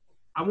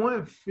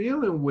wasn't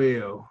feeling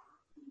well.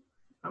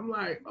 I'm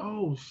like,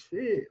 oh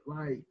shit,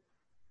 like,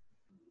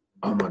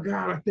 oh my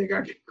god, I think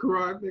I got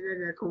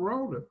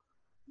corona.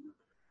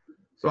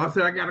 So I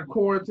said I gotta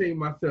quarantine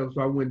myself.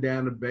 So I went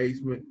down the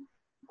basement,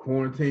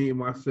 quarantined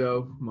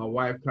myself. My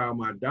wife called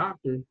my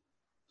doctor.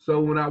 So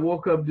when I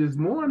woke up this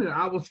morning,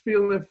 I was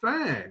feeling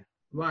fine.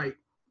 Like,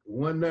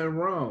 wasn't nothing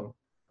wrong.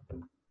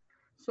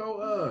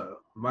 So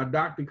my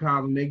doctor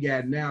called and they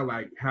got now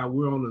like how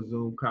we're on a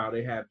Zoom call,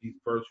 they have these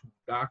virtual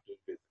doctor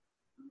visits.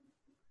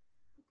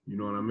 You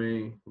know what I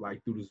mean?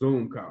 Like through the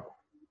Zoom call.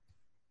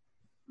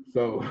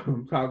 So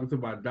I'm talking to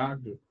my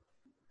doctor.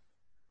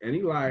 And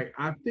he like,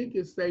 I think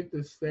it's safe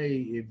to say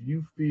if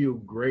you feel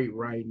great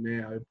right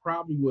now, it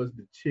probably was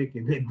the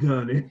chicken that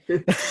done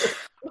it.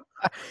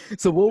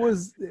 So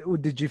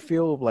did you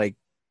feel like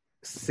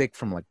sick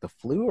from like the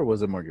flu or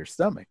was it more your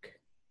stomach?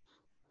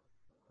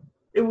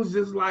 It was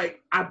just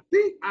like, I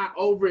think I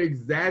over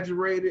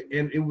exaggerated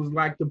and it was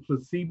like the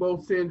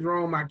placebo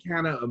syndrome. I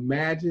kind of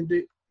imagined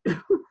it.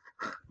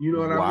 You know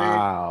what I mean?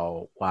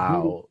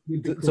 Wow.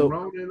 With the So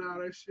corona and all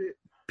that shit.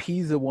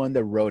 P's the one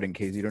that wrote, in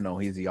case you don't know,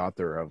 he's the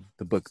author of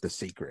the book The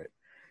Secret.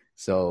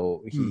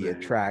 So he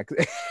attracts.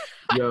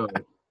 Yo.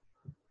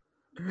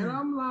 And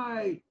I'm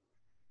like,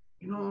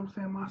 you know what I'm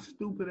saying? My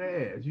stupid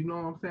ass. You know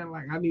what I'm saying?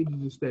 Like, I need to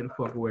just stay the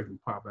fuck away from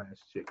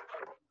Popeye's chicken.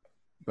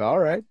 All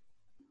right.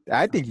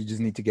 I think you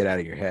just need to get out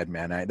of your head,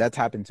 man. That's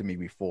happened to me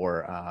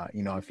before. I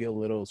feel a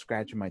little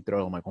scratch in my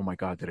throat. I'm like, oh my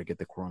God, did I get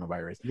the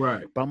coronavirus?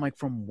 Right. But I'm like,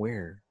 from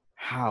where?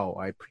 How?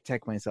 I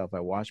protect myself.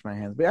 I wash my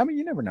hands. But I mean,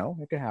 you never know.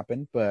 It could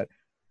happen. But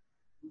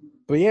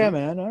yeah,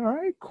 man. All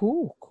right,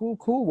 cool.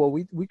 Well,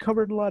 we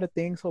covered a lot of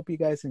things. Hope you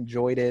guys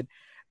enjoyed it.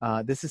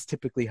 This is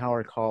typically how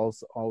our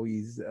calls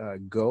always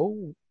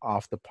go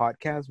off the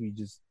podcast. We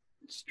just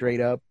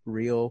straight up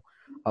real,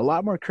 a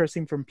lot more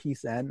cursing from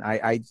Peace End.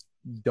 I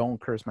don't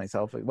curse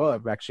myself. Well,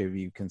 actually, if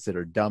you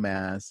consider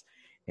dumbass,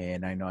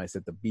 and I know I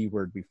said the B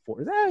word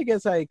before, I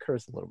guess I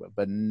curse a little bit,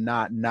 but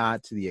not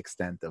to the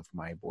extent of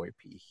my boy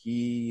P.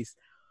 He's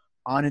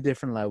on a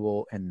different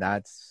level, and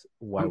that's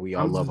why we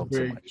all love him so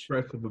much. I'm very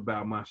expressive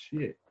about my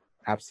shit.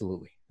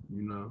 Absolutely.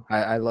 You know,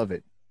 I love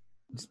it.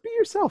 Just be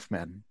yourself,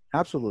 man.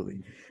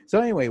 Absolutely. So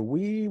anyway,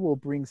 we will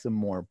bring some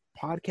more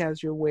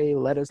podcasts your way.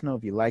 Let us know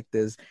if you like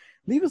this.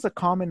 Leave us a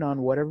comment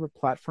on whatever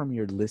platform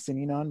you're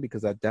listening on,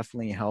 because that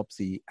definitely helps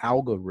the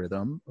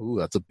algorithm. Ooh,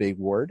 that's a big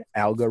word.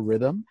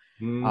 Algorithm.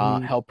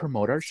 Help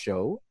promote our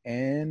show,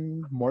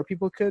 and more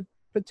people could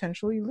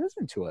potentially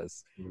listen to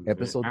us.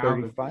 Episode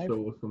 35.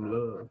 Show us some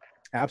love.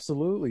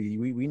 Absolutely.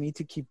 We need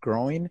to keep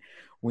growing.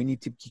 We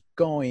need to keep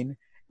going.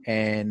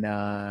 And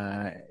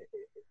I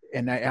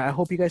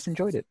hope you guys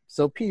enjoyed it.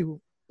 So P,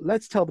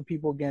 let's tell the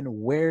people again,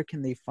 where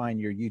can they find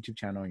your YouTube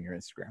channel and your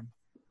Instagram?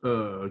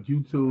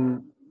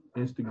 YouTube,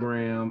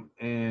 Instagram,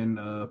 and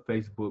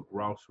Facebook,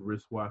 Ross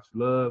Wristwatch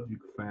Love. You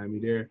can find me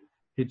there.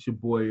 Hit your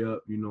boy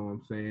up, you know what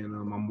I'm saying?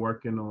 I'm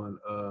working on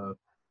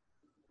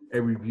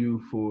a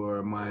review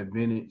for my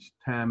vintage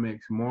Timex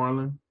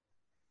Marlin,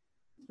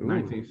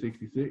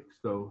 1966.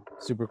 So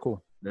super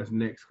cool. That's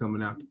next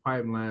coming out the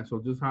pipeline. So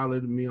just holler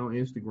at me on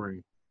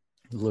Instagram.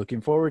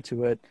 Looking forward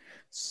to it.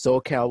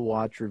 SoCal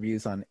Watch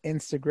Reviews on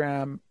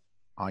Instagram,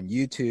 on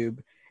YouTube,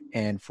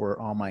 and for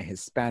all my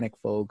Hispanic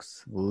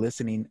folks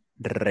listening,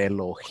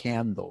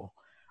 Relojeando.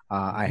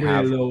 I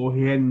have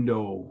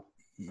Relojeando.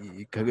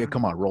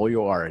 Come on, roll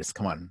your R's.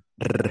 Come on,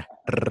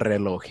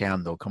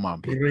 Relojeando. Come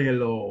on, people.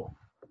 Relo.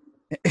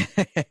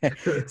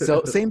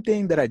 So same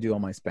thing that I do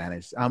on my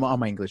Spanish. I'm on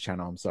my English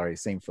channel. I'm sorry,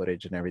 same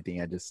footage and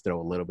everything. I just throw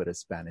a little bit of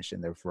Spanish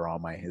in there for all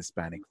my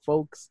Hispanic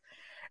folks,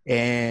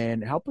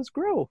 and help us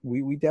grow.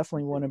 We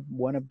definitely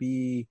want to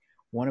be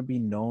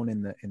known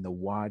in the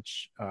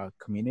watch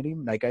community.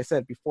 Like I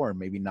said before,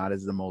 maybe not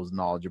as the most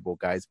knowledgeable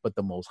guys, but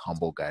the most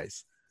humble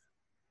guys.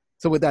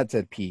 So with that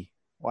said, P,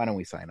 why don't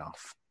we sign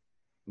off?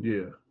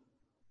 Yeah,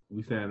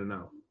 we signing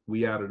out.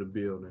 We out of the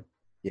building.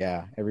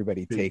 Yeah,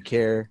 everybody take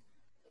care.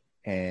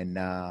 And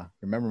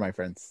remember, my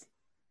friends,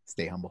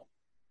 stay humble.